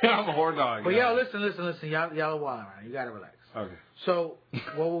 I'm a horn dog. But yo, listen. Y'all are wild around. You gotta relax. Okay. So,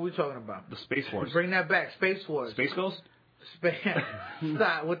 what were we talking about? The Space Force. Bring that back. Space Force. Space Ghost?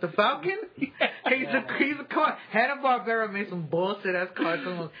 Stop. With the Falcon? He's a car. Hanna-Barbera made some bullshit ass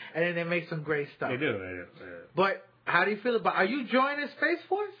cartoons, and then they make some great stuff. They do. But how do you feel about? Are you joining Space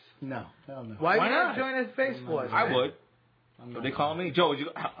Force? No, hell no. Why Why you not? not joining Space Force? I man? would. If they call me, Joe, would you?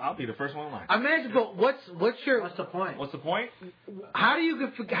 I'll be the first one in line. Imagine, but what's your? What's the point? What's the point? How do you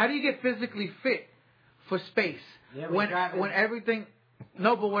get physically fit for space Yeah, when everything?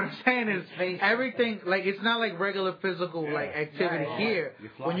 No, but what I'm saying is Space. everything like it's not like regular physical like activity Yeah. here. You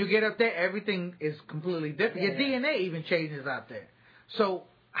fly. When you get up there, everything is completely different. Your DNA even changes out there. So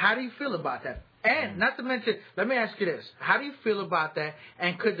how do you feel about that? And not to mention, let me ask you this: how do you feel about that?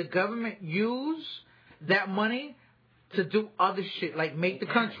 And could the government use that money to do other shit, like make the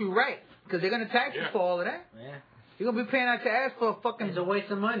country right? Because they're gonna tax you for all of that. Yeah. You're gonna be paying out your ass for a fucking It's a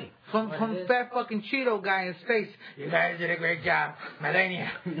waste of money. from fat fucking Cheeto guy in space. You guys did a great job,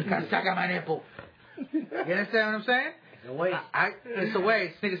 Melania. Suck on my nipple. You understand what I'm saying? The waste. It's a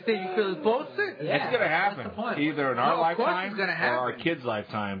waste. Nigga, Steve, you feel it's bullshit? Yeah, it's gonna happen. that's the point. Either in our No, of course lifetime it's gonna or happen. our kids'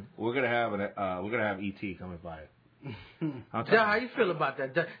 lifetime. We're gonna have ET coming by it. Joe, how you feel about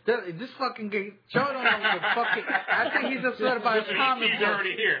that? This fucking gay. Joe don't know what the fucking. I think he's upset about his comic He's book.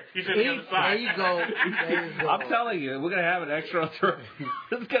 already here. He's on the other There side. you go. There you go. I'm telling you, we're gonna have an extraterrestrial.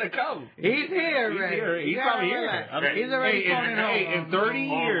 It's gonna come. He's here, He's man. here. He's probably here. He's already Hey, coming in 30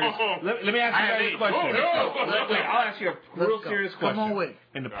 years. Let me ask you guys a question. Wait, I'll ask you a real serious question. Come on, wait.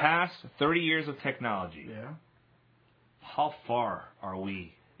 In the past 30 years of technology, how far are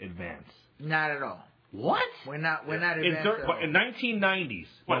we advanced? Not at all. What? We're not In advanced at all. 1990s,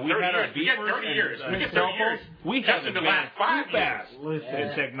 What, when we 30 had our years? We got 30 years. We got 30 cell phones, years. we Just had in the last 5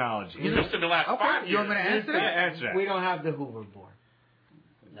 years. in technology. Just in the last 5 years. You want me to answer Yeah, that? answer that. We don't have the hoverboard.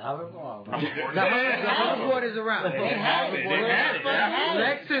 The hoverboard. The hoverboard is around. They had it.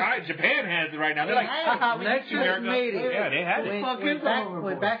 Lexus. Japan has it right now. They're like, haha, we got you, Lexus America. made it. Yeah, they had it.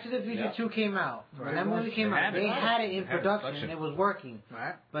 When Back to the Future 2 came out, when that movie came out, they had it in production and it was working.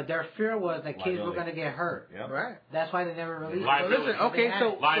 Right. But their fear was that kids were going to get hurt. Yep. Right. That's why they never released it. Liability. Listen, okay,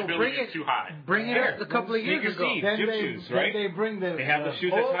 so Liability bring is it. too high. Bring it up a couple of years ago. Then gym shoes, right? Then they bring the They have the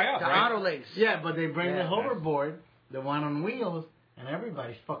shoes that tie up, The right? auto lace. Yeah, but they bring the Yeah. hoverboard, the one on wheels, and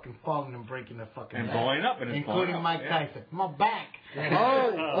everybody's fucking falling and breaking the fucking And back. blowing up, and it's including blowing up. Mike Yeah. Tyson. My back.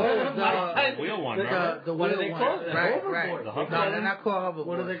 The wheel one, remember? The What wheel are they one. called? Right, Hoverboard. right. The hoverboard. No, they're not called hoverboard.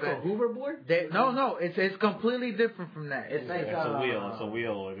 What are they called? Hooverboard? No, it's completely different from that. It's like It's a wheel. It's a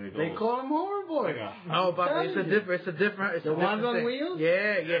wheel. They call them hoverboard. No, but it's a different. It's a different. The ones on wheels?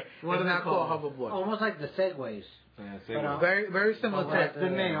 Yeah, yeah. What It's are they not called called? hoverboard. almost like the Segways. Very, very similar to What's that. the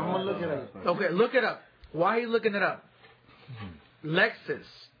name? I'm gonna look it up. Okay, look it up. Why are you looking it up? Lexus,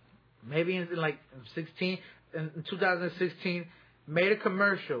 maybe in 2016, made a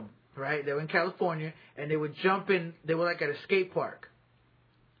commercial. Right, they were in California and they would jump in. They were like at a skate park.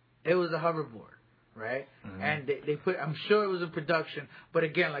 It was a hoverboard, right? Mm-hmm. And they put. I'm sure it was in production, but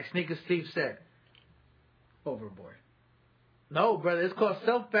again, like Sneaker Steve said, Overboard. no, brother, it's called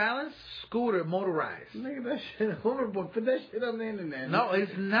self-balance scooter motorized. Look at that shit. Hoverboard. Put that shit on the internet. No,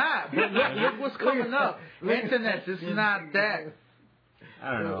 it's not. But look what's coming up. Internet, it's not that.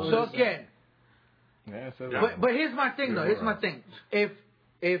 I don't know. So again, Yeah, so but here's my thing though. Here's my thing.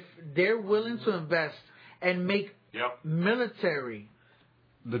 If they're willing to invest and make military,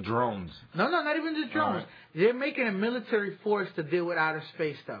 the drones. no, not even the drones. They're making a military force to deal with outer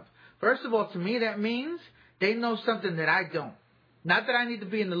space stuff. First of all, to me that means they know something that I don't. Not that I need to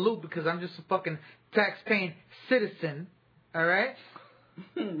be in the loop because I'm just a fucking tax-paying citizen. All right,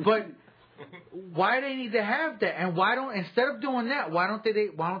 but why they need to have that, and why don't instead of doing that, why don't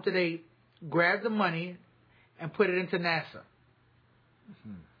they grab the money and put it into NASA?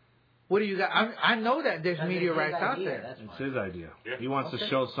 What do you got? I know that there's meteorites out there. It's his idea. Yeah. He wants to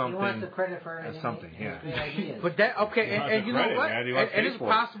show something. He wants the credit for as it. something, yeah. But that okay, and you know credit, what? man. He And, wants and space it's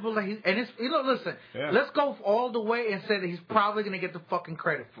force. possible that listen. Yeah. Let's go all the way and say that he's probably gonna get the fucking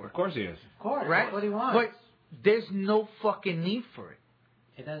credit for Of it, course he is. Of course. right? That's what he wants. But there's no fucking need for it.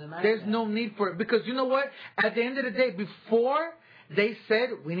 It doesn't matter. There's no need for it because you know what? At the end of the day, before they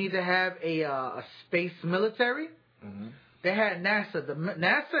said we need to have a space military. Mm-hmm. They had NASA.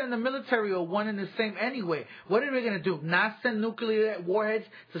 NASA and the military are one and the same anyway. What are they going to do? Not send nuclear warheads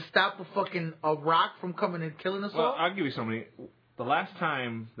to stop a rock from coming and killing us Well, all? I'll give you something. The last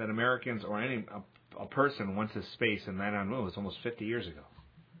time that Americans or a person went to space and landed on the moon was almost 50 years ago.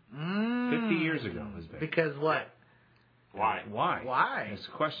 50 years ago was big. Because what? Why? Why? That's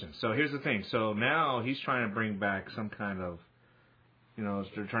the question. So here's the thing. So now he's trying to bring back some kind of,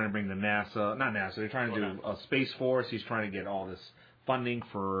 they're trying to bring the NASA, not NASA, they're trying to do a space force. He's trying to get all this funding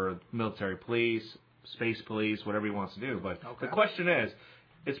for military police, space police, whatever he wants to do. But the question is,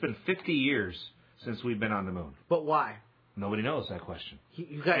 it's been 50 years since we've been on the moon. But why? Nobody knows that question.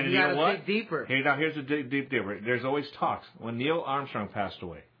 You got And to you know what? dig deeper. Here's the deep deeper. There's always talks. When Neil Armstrong passed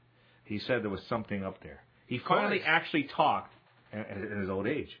away, he said there was something up there. He finally actually talked in his old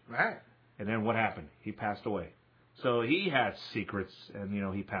age. Right. And then what happened? He passed away. So he had secrets, and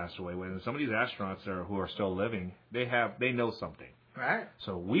he passed away. When some of these astronauts who are still living, they know something. Right.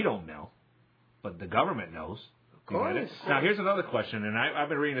 So we don't know, but the government knows. Of course. You get it? Now here's another question, and I've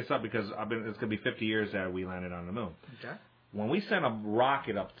been reading this up because it's going to be 50 years that we landed on the moon. Okay. When we send a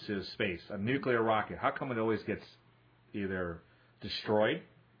rocket up to space, a nuclear rocket, how come it always gets either destroyed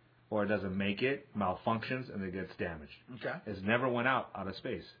or it doesn't make it, malfunctions, and it gets damaged? Okay. It's never went out of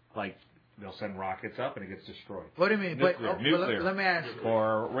space. Like, they'll send rockets up and it gets destroyed. What do you mean? Nuclear. Let me ask you.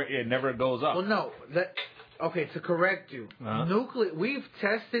 Or it never goes up. Well, no. Okay, to correct you, we've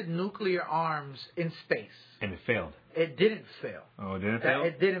tested nuclear arms in space. And it failed. It didn't fail. Oh, it didn't fail?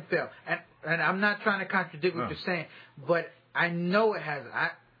 It didn't fail. And I'm not trying to contradict what you're saying, but I know it has.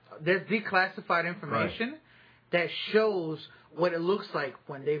 There's declassified information that shows what it looks like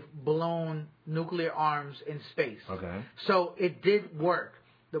when they've blown nuclear arms in space. Okay. So it did work.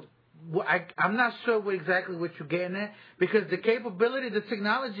 I'm not sure exactly what you're getting at, because the capability, the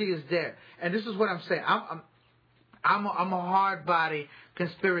technology is there. And this is what I'm saying. I'm a hard body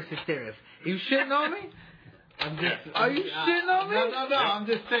conspiracy theorist. You shitting on me? Are you shitting on me? No. I'm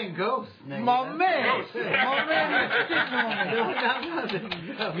just saying ghosts. My man is shitting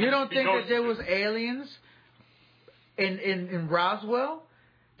on me. You don't think that there was aliens in Roswell?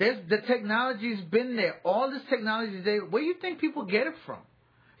 The technology's been there. All this technology is there. Where do you think people get it from?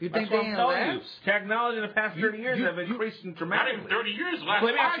 You think That's they in what I'm telling labs? you. Technology in the past 30 years have increased dramatically. Not even 30 years. Last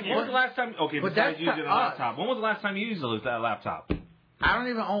Let me ask 5 you, when was the years. last time? Okay, besides using a laptop, when was the last time you used a laptop? I don't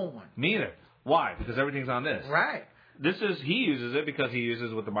even own one. Me either. Why? Because everything's on this. Right. He uses it because he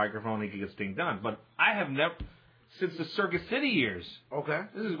uses with the microphone, he can get things done. But I have never, since the Circuit City years. Okay.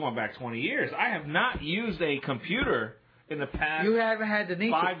 This is going back 20 years. I have not used a computer in the past. You haven't had the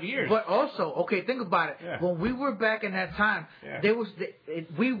need 5 years. But also, okay, think about it. Yeah. When we were back in that time, there was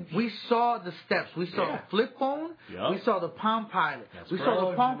we saw the steps. We saw the flip phone. Yep. We saw the Palm Pilot. That's we correct. saw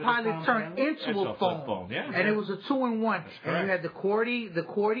the Palm Pilot turn into a phone. Yeah. And it was a 2-in-1. And you had the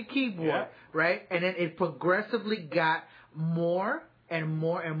QWERTY keyboard, right? And then it progressively got more and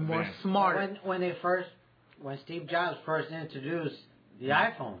more and more smarter. When Steve Jobs first introduced the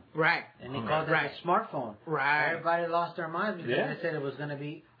iPhone. Right. And he called it a smartphone. Right. Everybody lost their minds because they said it was going to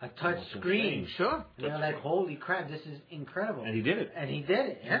be a touch screen. Sure. And they were like, holy crap, this is incredible. And he did it.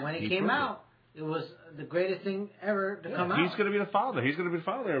 Yeah. And when it came out, it was the greatest thing ever to come out. He's going to be the father. He's going to be the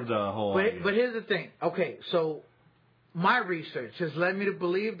father of the whole idea. But here's the thing. Okay, so my research has led me to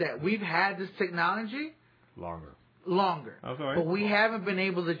believe that we've had this technology longer. Okay. But we haven't been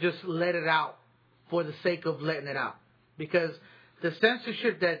able to just let it out for the sake of letting it out. Because the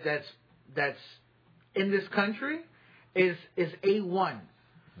censorship that's in this country is A1.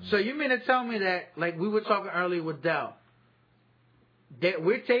 So you mean to tell me that, like we were talking earlier with Dell, that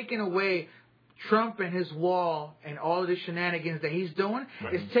we're taking away Trump and his wall and all of the shenanigans that he's doing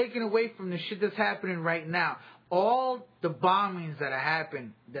is taken away from the shit that's happening right now. All the bombings that are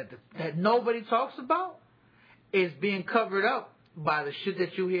happening that nobody talks about is being covered up by the shit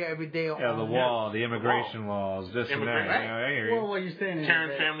that you hear every day. The wall, the immigration laws, this and that. Right. I hear you. Well, what you're saying is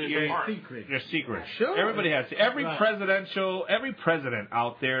Tearing families apart. They're secret. Sure. Everybody has every president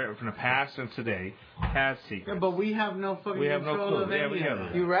out there from the past and today has secrets. Yeah, but we have no fucking control of any of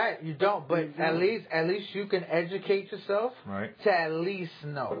it. You're right. You don't. But at least you can educate yourself to at least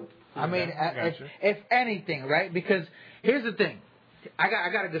know. I mean, if anything, right? Because here's the thing. I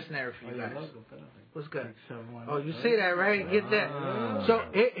got a good scenario for you guys. What's good? Oh, you see that, right? Get that. So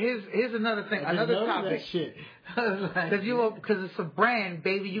here's another thing, another topic. Because it's a brand,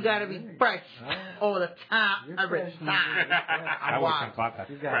 baby. You gotta be fresh all the time, every time.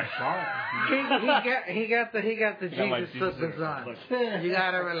 He got the Jesus slippers on. You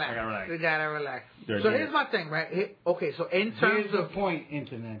gotta relax. You gotta relax. So here's my thing, right? Okay, so in terms of the point,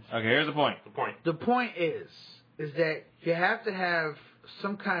 internet. Okay, here's the point. The point is that you have to have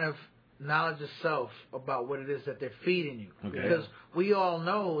some kind of knowledge of self about what it is that they're feeding you. Okay. Because we all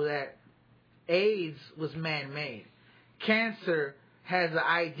know that AIDS was man-made. Cancer has an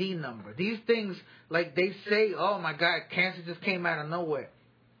ID number. These things, like they say, oh my God, cancer just came out of nowhere.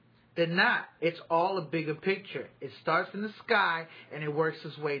 They're not. It's all a bigger picture. It starts in the sky and it works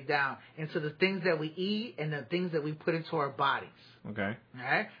its way down into the things that we eat and the things that we put into our bodies. Okay. All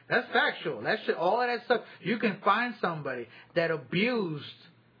right? That's factual. That shit, all of that stuff. You can find somebody that abused,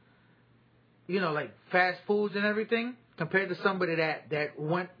 like fast foods and everything, compared to somebody that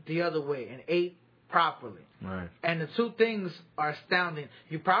went the other way and ate properly. Right. And the two things are astounding.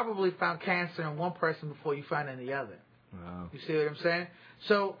 You probably found cancer in one person before you found it in the other. Wow. You see what I'm saying?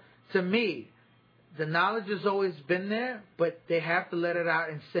 So, to me, the knowledge has always been there, but they have to let it out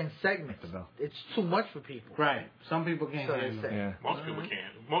in segments. It's too much for people. Right. Some people can't handle it. Yeah. Most people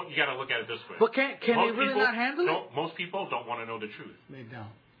can. You got to look at it this way. But can they really not handle it? Most people don't want to know the truth. They don't.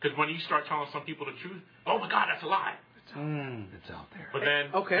 Because when you start telling some people the truth, oh my God, that's a lie. It's out there. But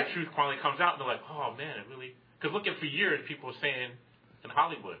then the truth finally comes out, and they're like, oh man, it really. Because look at for years, people were saying in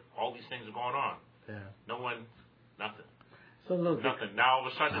Hollywood, all these things are going on. Yeah. No one, nothing. So look, nothing. Now all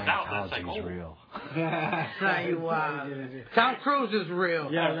of a sudden it's out, and it's like, oh. Real. Tom Cruise is real.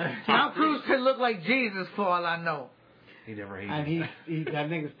 Yeah, Tom Cruise could look like Jesus for all I know. He never hated And me. that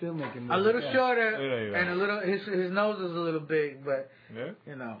nigga's still making movies. A little Yeah. shorter and a little. His nose is a little big, but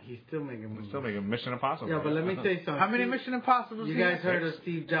you know. He's still making movies. Still making Mission Impossible. Yeah, but let me tell you something. How many Mission Impossibles? You guys heard of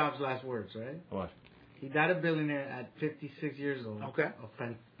Steve Jobs' last words, right? What? He died a billionaire at 56 years old. Okay. Of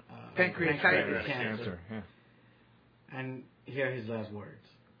Pancreatitis cancer. Yeah. And here are his last words.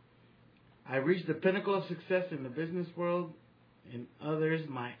 I reached the pinnacle of success in the business world. In others'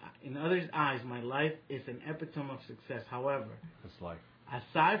 eyes, my life is an epitome of success. However, It's life.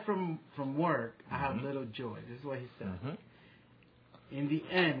 aside from work, I have little joy. This is what he said. In the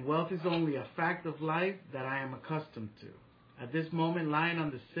end, wealth is only a fact of life that I am accustomed to. At this moment, lying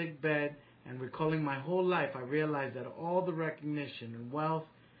on the sick bed and recalling my whole life, I realize that all the recognition and wealth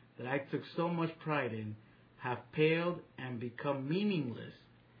that I took so much pride in have paled and become meaningless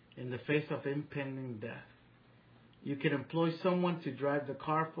in the face of impending death. You can employ someone to drive the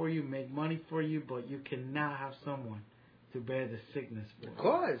car for you, make money for you, but you cannot have someone to bear the sickness for you. Of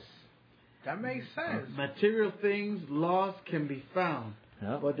course. That makes sense. Material things lost can be found,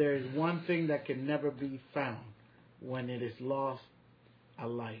 but there is one thing that can never be found when it is lost, a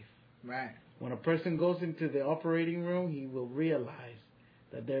life. Right. When a person goes into the operating room, he will realize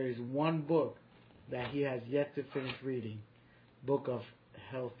that there is one book that he has yet to finish reading, Book of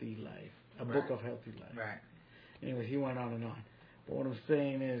Healthy Life, Book of Healthy Life. Right. Anyways, he went on and on. But what I'm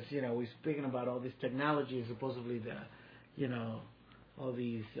saying is, we're speaking about all this technology and supposedly all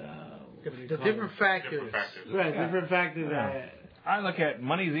these The different factors. Right, different factors. I look at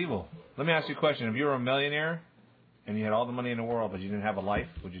money's evil. Let me ask you a question. If you were a millionaire and you had all the money in the world but you didn't have a life,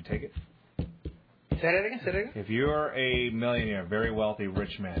 would you take it? Say that again. If you're a millionaire, very wealthy,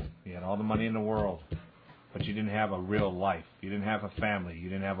 rich man, you had all the money in the world, but you didn't have a real life, you didn't have a family, you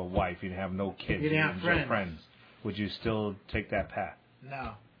didn't have a wife, you didn't have no kids, you didn't have friends, would you still take that path?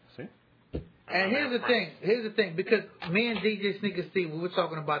 No. See? And here's the thing, because me and DJ Sneaker Steve, we were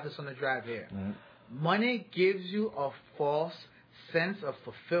talking about this on the drive here. Money gives you a false sense of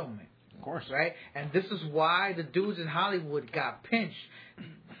fulfillment. Of course. Right? And this is why the dudes in Hollywood got pinched.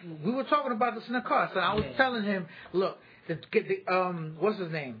 We were talking about this in the car. So I was telling him, look, what's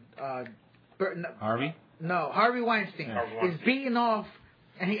his name? Harvey? No, Harvey Weinstein is beating off,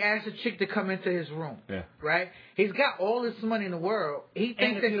 and he asked a chick to come into his room. Yeah. Right? He's got all this money in the world. He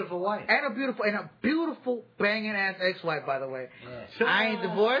thinks and a beautiful wife. And a beautiful banging ass ex-wife, by the way. Yeah. I ain't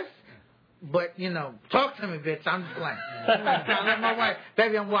divorced. But, talk to me, bitch. I'm just playing. I love my wife.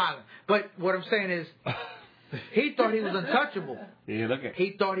 Baby, I'm wilding. But what I'm saying is, he thought he was untouchable. Yeah, look at.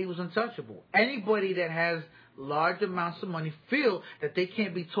 He thought he was untouchable. Anybody that has large amounts of money feel that they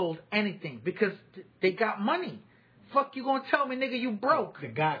can't be told anything because they got money. Fuck you gonna tell me, nigga, you broke. The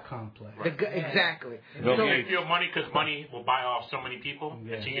God complex. Exactly. So they feel money because money will buy off so many people,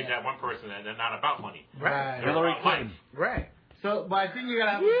 and she gets that one person that they're not about money. Right. Hillary Clinton. Right. So, but I think you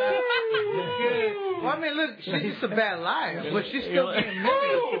gotta have well, I mean, look, she's just a bad liar, but she's still getting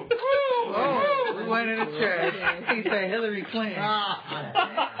money. Oh, we went in the church. He said Hillary Clinton.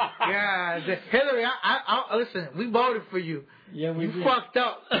 God, Hillary, I listen. We voted for you. Yeah, we did. Fucked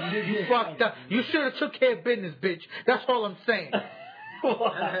up. You fucked up. You should have took care of business, bitch. That's all I'm saying.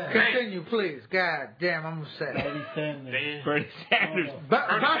 Continue, please. God damn, I'm upset. Bernie Sanders.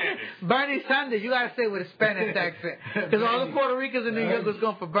 Bernie Sanders, you gotta say with a Spanish accent. Because all the Puerto Ricans in New York was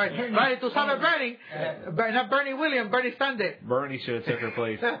going for Bernie. Bernie, tú sabes Bernie? Not Bernie Williams, Bernie Sanders. Bernie should have took her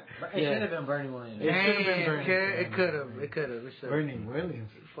place. It should have been Bernie Williams. It could have. Bernie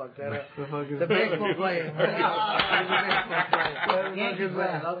Williams. Fuck that up. The baseball player.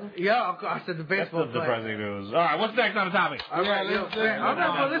 Yeah, I said the baseball player. That's the depressing news. All right, what's next on the topic? All right, listen.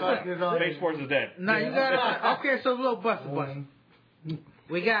 Fake sports is dead. Now you got okay. So little bust.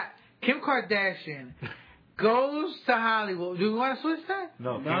 We got Kim Kardashian goes to Hollywood. Do you want to switch that?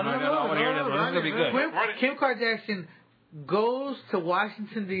 No. I want to hear this one. This is gonna be good. Kim Kardashian goes to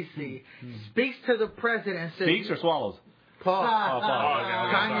Washington D.C., speaks to the president, and says, Speaks or swallows? Paul.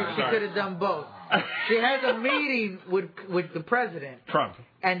 Kanye, she could have done both. She has a meeting with the president. Trump.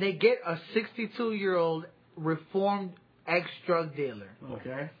 And they get a 62-year-old reformed ex-drug dealer.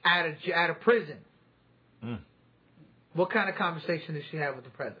 Okay. At a prison. What kind of conversation did she have with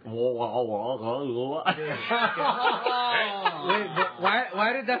the president? Wait,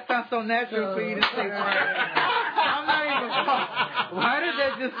 why did that sound so natural for you to say? I'm not even.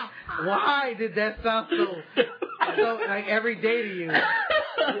 Why did that sound so like every day to you?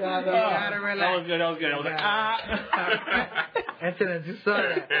 You gotta relax. That was good. I was like, Anthony, just saw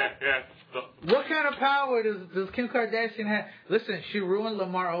that. What kind of power does Kim Kardashian have? Listen, she ruined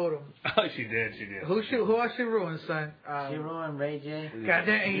Lamar Odom. Oh, she did. Who else she ruined, son? She ruined Ray J.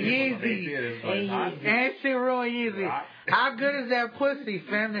 Goddamn, and Yeezy. And she ruined Yeezy. How good is that pussy,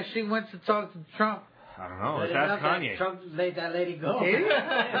 fam, that she went to talk to Trump? I don't know. That's Kanye. Trump let that lady go.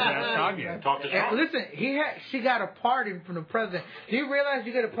 That's Kanye. Talk to Trump. Listen, she got a pardon from the president. Do you realize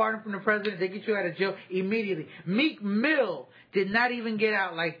you get a pardon from the president? They get you out of jail immediately. Meek Mill did not even get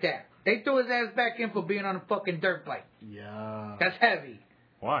out like that. They threw his ass back in for being on a fucking dirt bike. Yeah. That's heavy.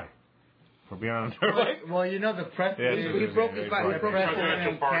 Why? For being on a dirt bike? Well, you know the president. He broke his bike. The president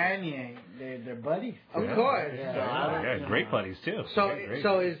and Kanye, they're buddies. Of course. Yeah, great buddies too. So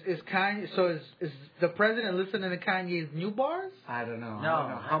is Kanye? So is the president listening to Kanye's new bars? I don't know.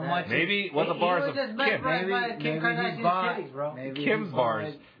 No. How much? Maybe what the bars of Kim? Kim Kardashian's titties, bro. Kim's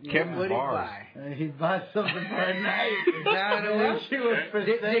bars. Kim's bars. He bought something for a night. She was for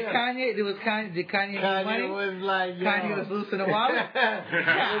sale. Did Kanye need money? Was like, Kanye was loose in the wallet.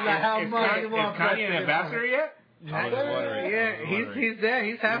 How much? Is Kanye an ambassador yet? He's there.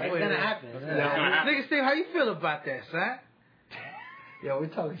 He's halfway. It's gonna happen. Nigga, Steve, how you feel about that, son? Yo, we're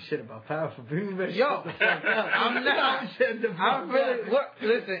talking shit about powerful people. Yo, I'm not. I'm really. What?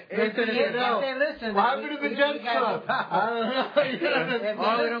 Listen. Listen. What happened to the Jets Club? I don't know.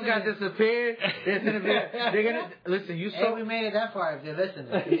 All of them got disappeared. They're gonna listen. You saw. We made it that far if they're listening.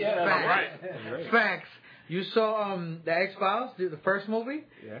 Facts. You saw the X-Files, the first movie,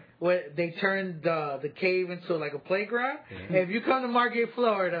 where they turned the cave into like a playground. And if you come to Margate,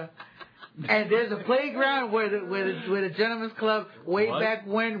 Florida, and there's a playground where the Gentlemen's Club way back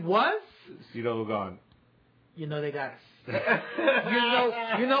when was, You know who gone? You know they got us.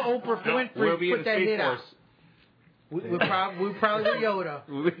 you know Oprah Winfrey put that hit out. We probably with Yoda,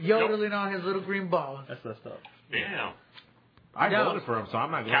 yodeling on his little green balls. That's messed up. Damn. I voted for him, so I'm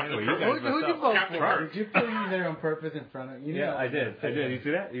not going anywhere. You guys Who'd you vote for? Did you put him there on purpose in front of you? Yeah, I did. You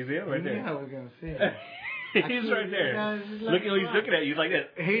see that? You see it right there? Yeah, we're gonna see. He's right there. Look at what he's looking at. He's like this.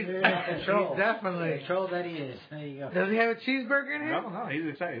 He's definitely control that he is. There you go. Does he have a cheeseburger in here? No, he's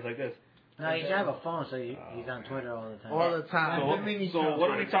excited. He's like this. No, he should have a phone, so he's on Twitter all the time. All the time. So what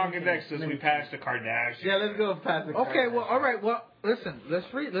are we talking next as we pass the Kardashians? Yeah, let's go past the Okay, well, all right. Well, listen, let's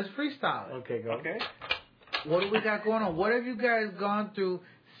freestyle it. Okay, go. Okay. What do we got going on? What have you guys gone through,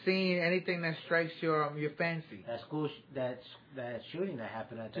 seeing anything that strikes your fancy? That school, that shooting that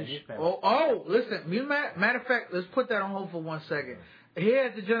happened at the newspaper. Oh, listen. Matter of fact, let's put that on hold for 1 second. Here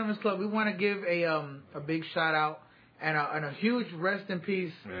at the Gentlemen's Club, we want to give a big shout out and a huge rest in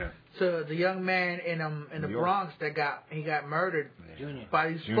peace to the young man in the Bronx that got murdered by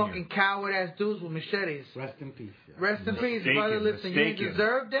these fucking coward ass dudes with machetes. Rest in peace. Yeah. Rest in peace, brother. Listen, you didn't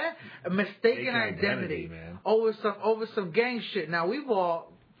deserve that. A mistaken identity man. over some gang shit. Now we've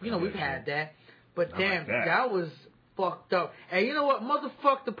all, we've had that, but damn, that was fucked up. And you know what?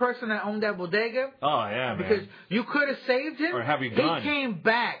 Motherfuck the person that owned that bodega. Oh, yeah, man. Because you could have saved him. Or have your gun. He came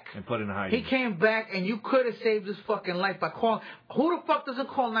back. And put it in hiding. He came back and you could have saved his fucking life by calling. Who the fuck doesn't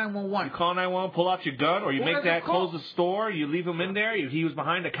call 911? You call 911, pull out your gun, or you make that close the store, you leave him in there, he was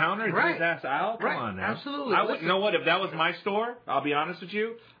behind the counter, he took his ass out. Come on now. Absolutely. You know what? If that was my store, I'll be honest with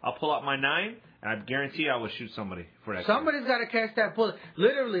you, I'll pull out my 9, and I guarantee I would shoot somebody for that. Somebody's got to catch that bullet.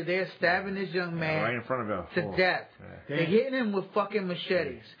 Literally, they're stabbing this young man right in front of him to death. Yeah. They're hitting him with fucking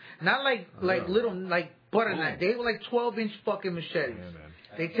machetes. Not like little, like butter knife. They were like 12-inch fucking machetes. Yeah, man.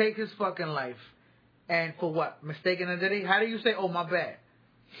 They take his fucking life. And for what? Mistaken identity? How do you say, oh, my bad?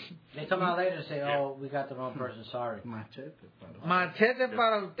 They come out later and say, oh, we got the wrong person, sorry. Machete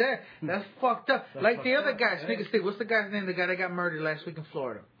para usted. That's fucked up. Like the other guy, Sneaker Steve. What's the guy's name? The guy that got murdered last week in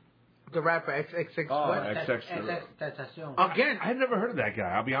Florida. The rapper, XXX. Tentacion. Again, I've never heard of that guy,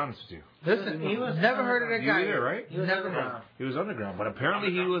 I'll be honest with you. Listen, he was never heard of that guy. You either, right? He was underground. He was underground, but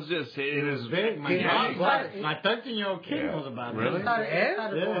apparently he was just, it is big. My 13-year-old kid knows about it. Really? He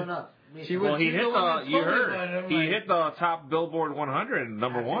started blowing up. He hit the top Billboard 100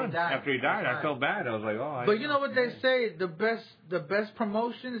 number one after he died. I felt bad. I was like, But you know what they say? The best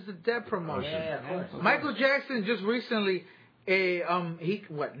promotion is the dead promotion. Yeah, of course. Michael Jackson just recently,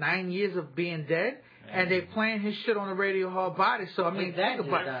 9 years of being dead, and they playing his shit on the radio hard body. So I mean, think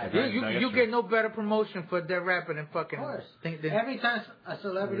about it. You get no better promotion for a dead rapper than fucking. Of course. Every time a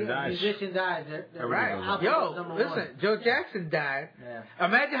celebrity, a musician dies, they're right. Yo, listen, Joe Jackson died. Yeah.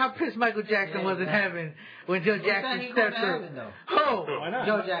 Imagine how pissed Michael Jackson was in heaven when Joe Jackson stepped through. Oh, why not?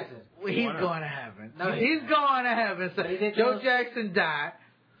 Joe Jackson. He's going to heaven. No, he's going to heaven. So Joe Jackson died.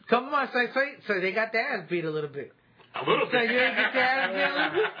 Come on, so they got their ass beat a little bit. A little bit. So you didn't get their ass beat a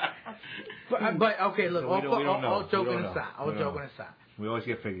little bit? But okay, look, all joking aside. We always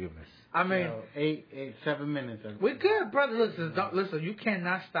get forgiveness. I mean, 7 minutes. We're good, brother. Listen. You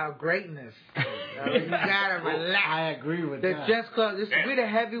cannot stop greatness. You gotta relax. I agree with the that. Gents Club. We the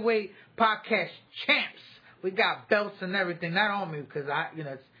heavyweight podcast champs. We got belts and everything. Not on me because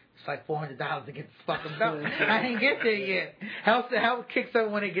it's like $400 to get the fucking belt. I ain't get there yet. Help kicks up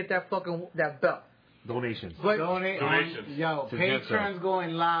when they get that belt. Donations. Donations. Yo, Patreon's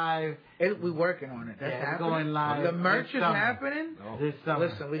going live. We working on it. That's happening. Going live. The merch is happening. This summer.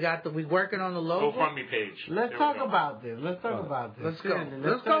 Listen, we working on the logo. GoFundMe page. Let's talk about this. Let's go.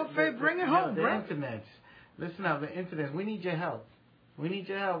 Let's go, Faye. Bring it home, bro. The internet. Listen up, the internet. We need your help. We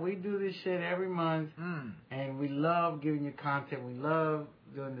do this shit every month, and we love giving you content. We love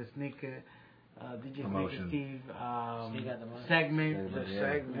doing the sneaker. DJ Sneaker Steve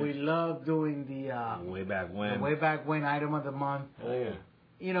segment. We love doing the way back when item of the month. Oh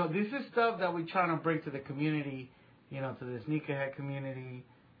yeah. This is stuff that we're trying to bring to the community. To the sneakerhead community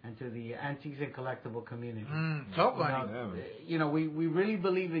and to the antiques and collectible community. So funny. We really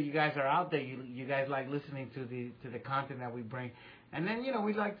believe that you guys are out there. You guys like listening to the content that we bring. And then,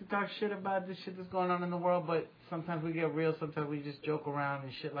 we like to talk shit about the shit that's going on in the world, but sometimes we get real, sometimes we just joke around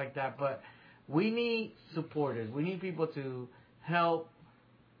and shit like that. But we need supporters. We need people to help,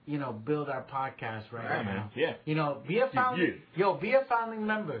 build our podcast right now. Yeah. Be a founding, be a founding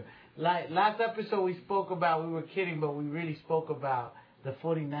member. Like last episode we spoke about, we were kidding, but we really spoke about the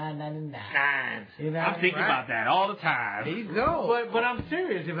 $49.99. I'm thinking about that all the time. There you go. But I'm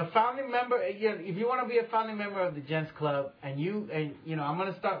serious. If a founding member, if you want to be a founding member of the Gents Club, and I'm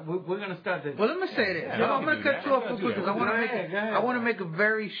gonna start. We're gonna start this. Well, let me say this. I'm gonna cut you off real quick because I want to make a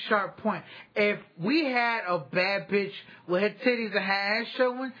very sharp point. If we had a bad bitch with her titties and her ass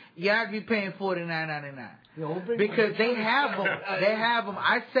showing, y'all be paying $49.99. Because they have them.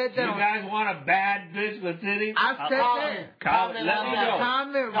 I said that. You guys want a bad bitch with titties? I said that.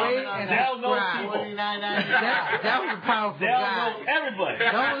 Comment, rate, and subscribe. That was a powerful guy. Everybody.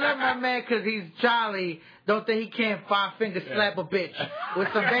 Don't let my man, because he's jolly, don't think he can't 5-finger slap a bitch with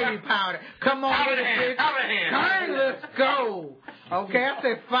some baby powder. Come on, little bitch. Come on, let's go. Okay, I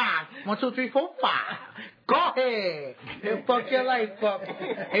said 5. 1, 2, 3, 4, 5. Go ahead. He'll fuck your life up.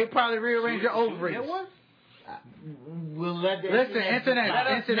 He'll probably rearrange your ovaries. We'll let Listen, internet,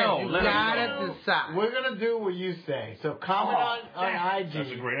 you gotta decide. We're gonna do what you say. So comment on IG.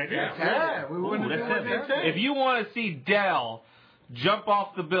 That's a great idea. Yeah, we want to do what they say. If you want to see Dell jump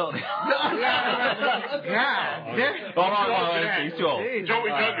off the building. God. Hold on. He's too old. Joey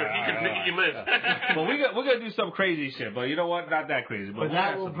Duggar, he can live. But we're gonna do some crazy shit. But you know what? Not that crazy. But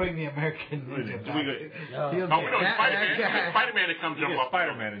that will bring the American Ninja back. We know Spider-Man to come jump off.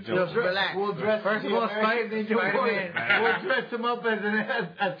 Spider-Man and jump. Relax. We'll dress First of all, Spider-Man. We'll dress him up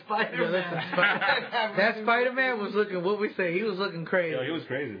as Spider-Man. That Spider-Man was looking. What we say? He was looking crazy. He was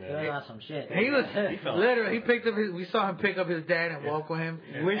crazy, man. He got some shit. He was literally. He picked up his. We saw him pick up his dad and walk with him.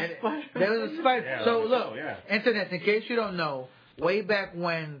 There was a Spider. So look, internet. In case you don't know, way back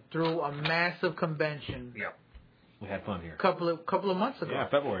when, through a massive convention. Yep. We had fun here. Couple of months ago. Yeah,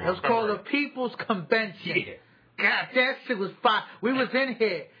 February. It was called the People's Convention. Yeah. God, that shit was fire. We was in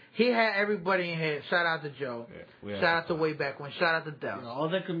here. He had everybody in here. Shout out to Joe. Yeah, shout out to way back when. Shout out to Del. All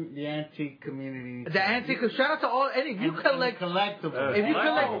the antique community. The antique. Shout out to all. And if you collect collectibles, if you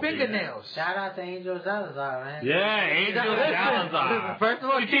collect fingernails. Shout out to Angel Salazar, man. Yeah, Angel Salazar. First of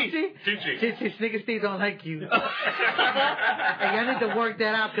all, Chichi, Sneaker Steve don't like you. And y'all need to work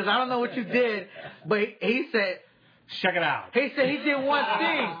that out because I don't know what you did, but he said. Check it out. He said he did one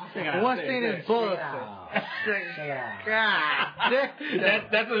thing. One thing is bullet. God.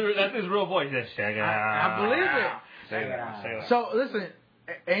 That's his real voice. Check it out. I believe it. Say that. So listen,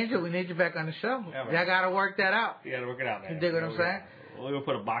 Angel, we need you back on the show. Y'all gotta work that out. You gotta work it out, man. You dig what I'm saying? We'll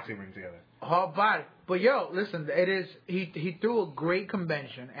put a boxing ring together. Hard body. But yo, listen, it is he threw a great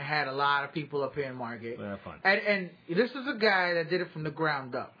convention and had a lot of people up here in Margate. Yeah, fun. And this is a guy that did it from the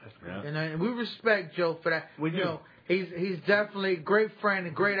ground up. Yeah. And we respect Joe for that. We do. You know, he's definitely a great friend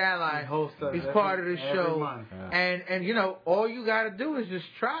and great ally. He's part of the show. Yeah. And you know, all you gotta do is just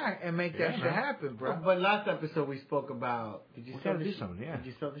try and make that shit happen, bro. But last episode we spoke about Did you sell the shoes? Did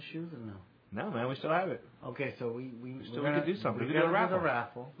you sell the shoes or no? No, man, we still have it. Okay, so we could do something. We could do a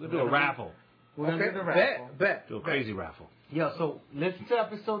raffle. We'll do a raffle. We're gonna do the raffle. Bet. Do a crazy raffle. Yo, so listen to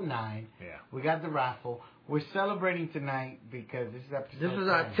episode 9. Yeah. We got the raffle. We're celebrating tonight because this is episode. This is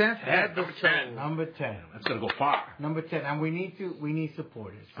our 10th episode. Number 10. That's gonna go far. Number 10, and we need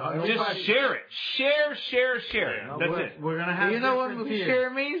supporters. So just share it. Share. That's it. We're gonna have. You know what share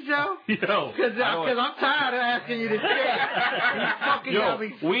means, Joe? Yo, Because I'm tired of asking you to share.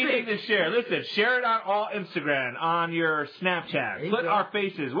 We need to share. Listen, share it on all Instagram, on your Snapchat. Put our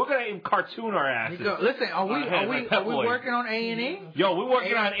faces. We're gonna even cartoon our asses. Listen, are we working on A&E? Yo, we're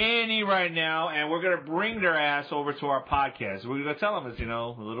working on A&E right now, and we're gonna bring their ass over to our podcast. We're gonna tell them it's a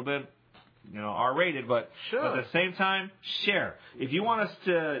little bit R-rated, but at the same time, share. If you want us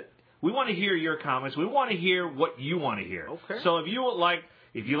to, we want to hear your comments. We want to hear what you want to hear. Okay. So if you like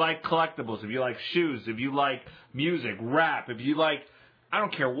collectibles, if you like shoes, if you like music, rap, if you like, I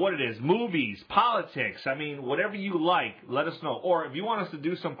don't care what it is, movies, politics, whatever you like, let us know. Or if you want us to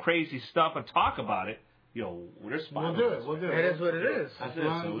do some crazy stuff and talk about it, we're We'll do it. It is what it is. That's it.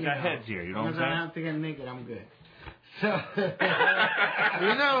 So we got heads here. You know what I'm saying? I don't have to get naked. I'm good. So things. I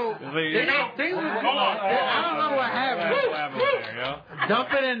don't know what happened. Dump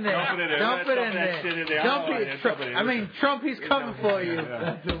it in there. Trump, he's coming for you.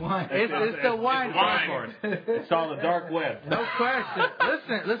 That's the wine. It's the wine. It's all the dark web. No question.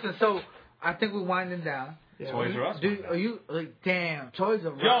 Listen. So I think we're winding down. Yeah. Toys R Us. Are you damn Toys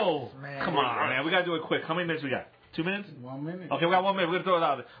R Us? Yo, man. come on, man. We gotta do it quick. How many minutes we got? 2 minutes? 1 minute. Okay, we got 1 minute. We're going to throw it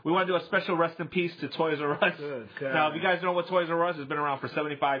out. We want to do a special rest in peace to Toys R Us. Good. Now, if you guys know what Toys R Us has been around for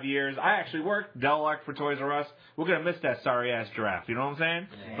 75 years, I actually worked Delaware for Toys R Us. We're going to miss that sorry-ass giraffe. You know what I'm saying?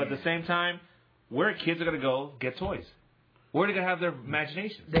 Yeah. But at the same time, where kids are going to go get toys? Where are they going to have their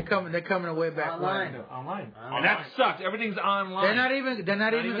imaginations? They're coming way back online. And that sucks. Everything's online. They're not even going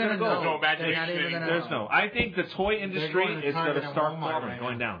to go. No imagination. There's no. I think the toy industry is going to start falling,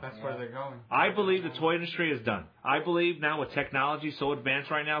 going down. That's where they're going. I believe the toy industry is done. I believe now with technology so advanced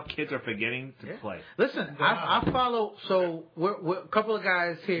right now, kids are forgetting to play. Listen, I follow. So we're a couple of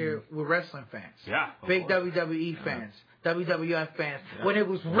guys here. We're wrestling fans. Yeah. Big WWE fans. WWF fans. Yeah. When it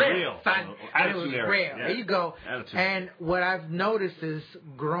was real. When it was real. Yeah. There you go. Attitude. And what I've noticed is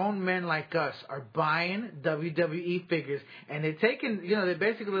grown men like us are buying WWE figures, and they're taking, they're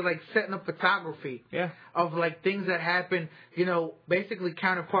basically like setting up photography of like things that happen, basically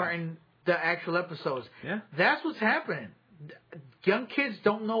counterparting the actual episodes. Yeah. That's what's happening. Young kids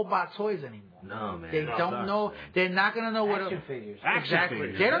don't know about toys anymore. No, man. They don't know. Man. They're not going to know what action figures.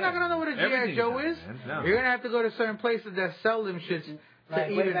 Exactly. They're not going to know what a G.I. Joe is. No. You're going to have to go to certain places that sell them shits. Like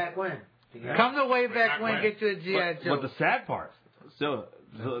to way back when. Come to way back when, get you a G.I. Joe. But the sad part, So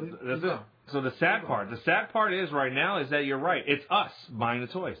the sad part is right now is that you're right. It's us buying the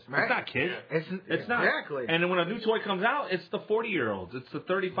toys. Right. It's not kids. It's not. Exactly. And then when a new toy comes out, it's the 40-year-olds. It's the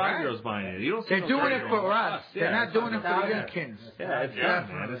 35-year-olds buying it. You don't see They're doing it for us. They're not doing it for the young kids. Yeah, it's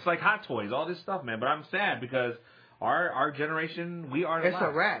man. It's like Hot Toys, all this stuff, man. But I'm sad because our generation, we are the last.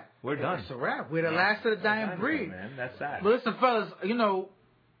 It's a wrap. We're done. It's a wrap. We're the last of the dying breed. Man, that's sad. But listen, fellas, we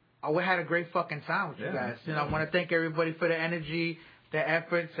had a great fucking time with you guys. I want to thank everybody for the energy, the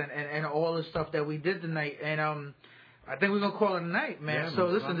efforts, and all the stuff that we did tonight. And I think we're gonna call it a night, man. Yeah, so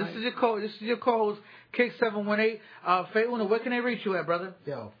listen, this is your co-host, Kick718. Fate Uno, where can they reach you at, brother?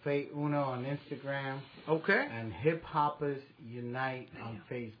 Yo, Fate Uno on Instagram. Okay. And Hip Hoppers Unite on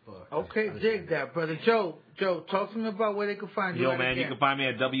Facebook. Okay, dig that, brother. Joe, talk to me about where they can find you. Yo, man, you can find me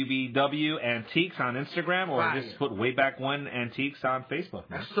at WBW Antiques on Instagram, or just put Way Back When Antiques on Facebook.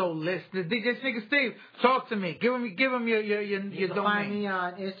 Man. That's so lit. DJ Sneaker Steve, talk to me. Give him your You can domain. find me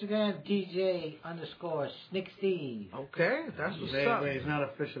on Instagram, DJ_Snick Okay, that's what's up. Wait, it's not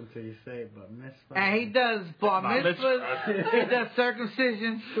official until you say it, but mitzvah. And he does bar mitzvahs. He does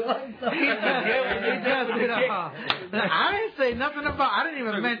circumcision. He does it all. I didn't say nothing about. I didn't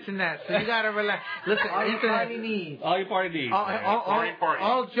even mention that. So you gotta relax. Listen, all your party needs.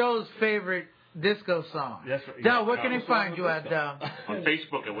 All Joe's favorite disco song. That's right. Now, where can they find you at? On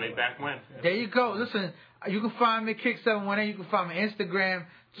Facebook at Way Back When. There you go. Listen, you can find me Kick718. You can find me Instagram,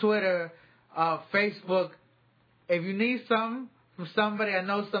 Twitter, Facebook. If you need something from somebody, I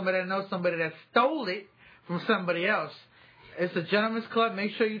know somebody that stole it from somebody else. It's a gentleman's club.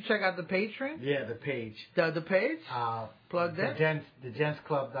 Make sure you check out the Patreon. Yeah, the page. The page? Plug that.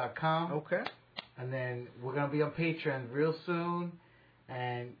 TheGentsClub.com. Okay. And then we're going to be on Patreon real soon.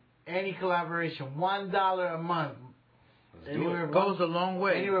 And any collaboration, $1 a month. Goes a long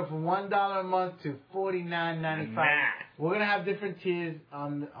way. Anywhere from $1 a month to $49.95. We're going to have different tiers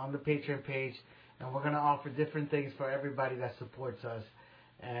on the Patreon page. And we're going to offer different things for everybody that supports us.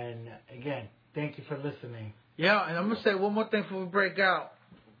 And again, thank you for listening. Yeah, and I'm going to say one more thing before we break out.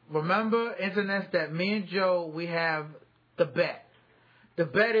 Remember, Internet, that me and Joe, we have the bet. The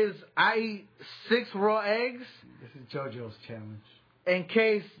bet is I eat 6 raw eggs. This is JoJo's challenge. In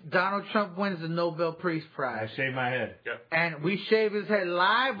case Donald Trump wins the Nobel Peace Prize. I shave my head. Yep. And we shave his head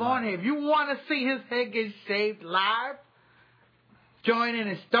live on here. If you want to see his head get shaved live, join in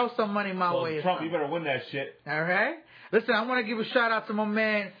and throw some money my way. Trump, you better win that shit. All right? Listen, I want to give a shout out to my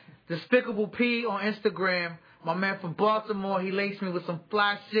man, Despicable P on Instagram. My man from Baltimore. He laced me with some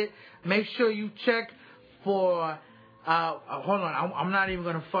fly shit. Make sure you check for... hold on, I'm not even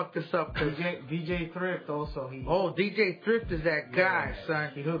gonna fuck this up. DJ Thrift also. DJ Thrift is that guy,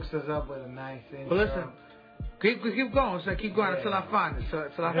 son. He hooks us up with a nice intro. But listen, keep going, son. Keep going until I find it.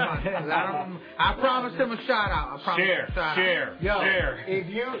 Until I find it. I promised him a shout out. Share. If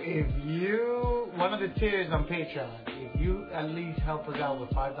you one of the tiers on Patreon, if you at least help us out with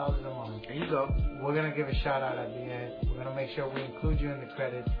 $5 a month, There you go. we're gonna give a shout out at the end. We're gonna make sure we include you in the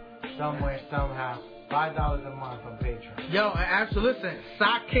credits somewhere, somehow. $5 a month on Patreon. Yo, and actually, listen,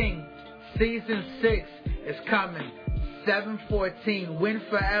 Sock King Season 6 is coming. 7/14, win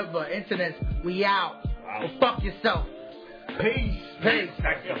forever. Internet, we out. Wow. Well, fuck yourself. Peace.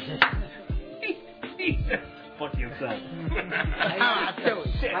 Fuck yourself. I tell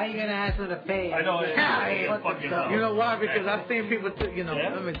you. How you gonna ask him to pay? I know. Fuck yourself. You know why? Because I've seen people, let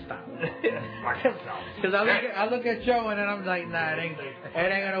me stop. Because I look at Joe and then I'm like, nah, it ain't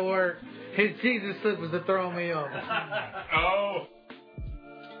gonna work. His Jesus slip was to throw me off. Oh.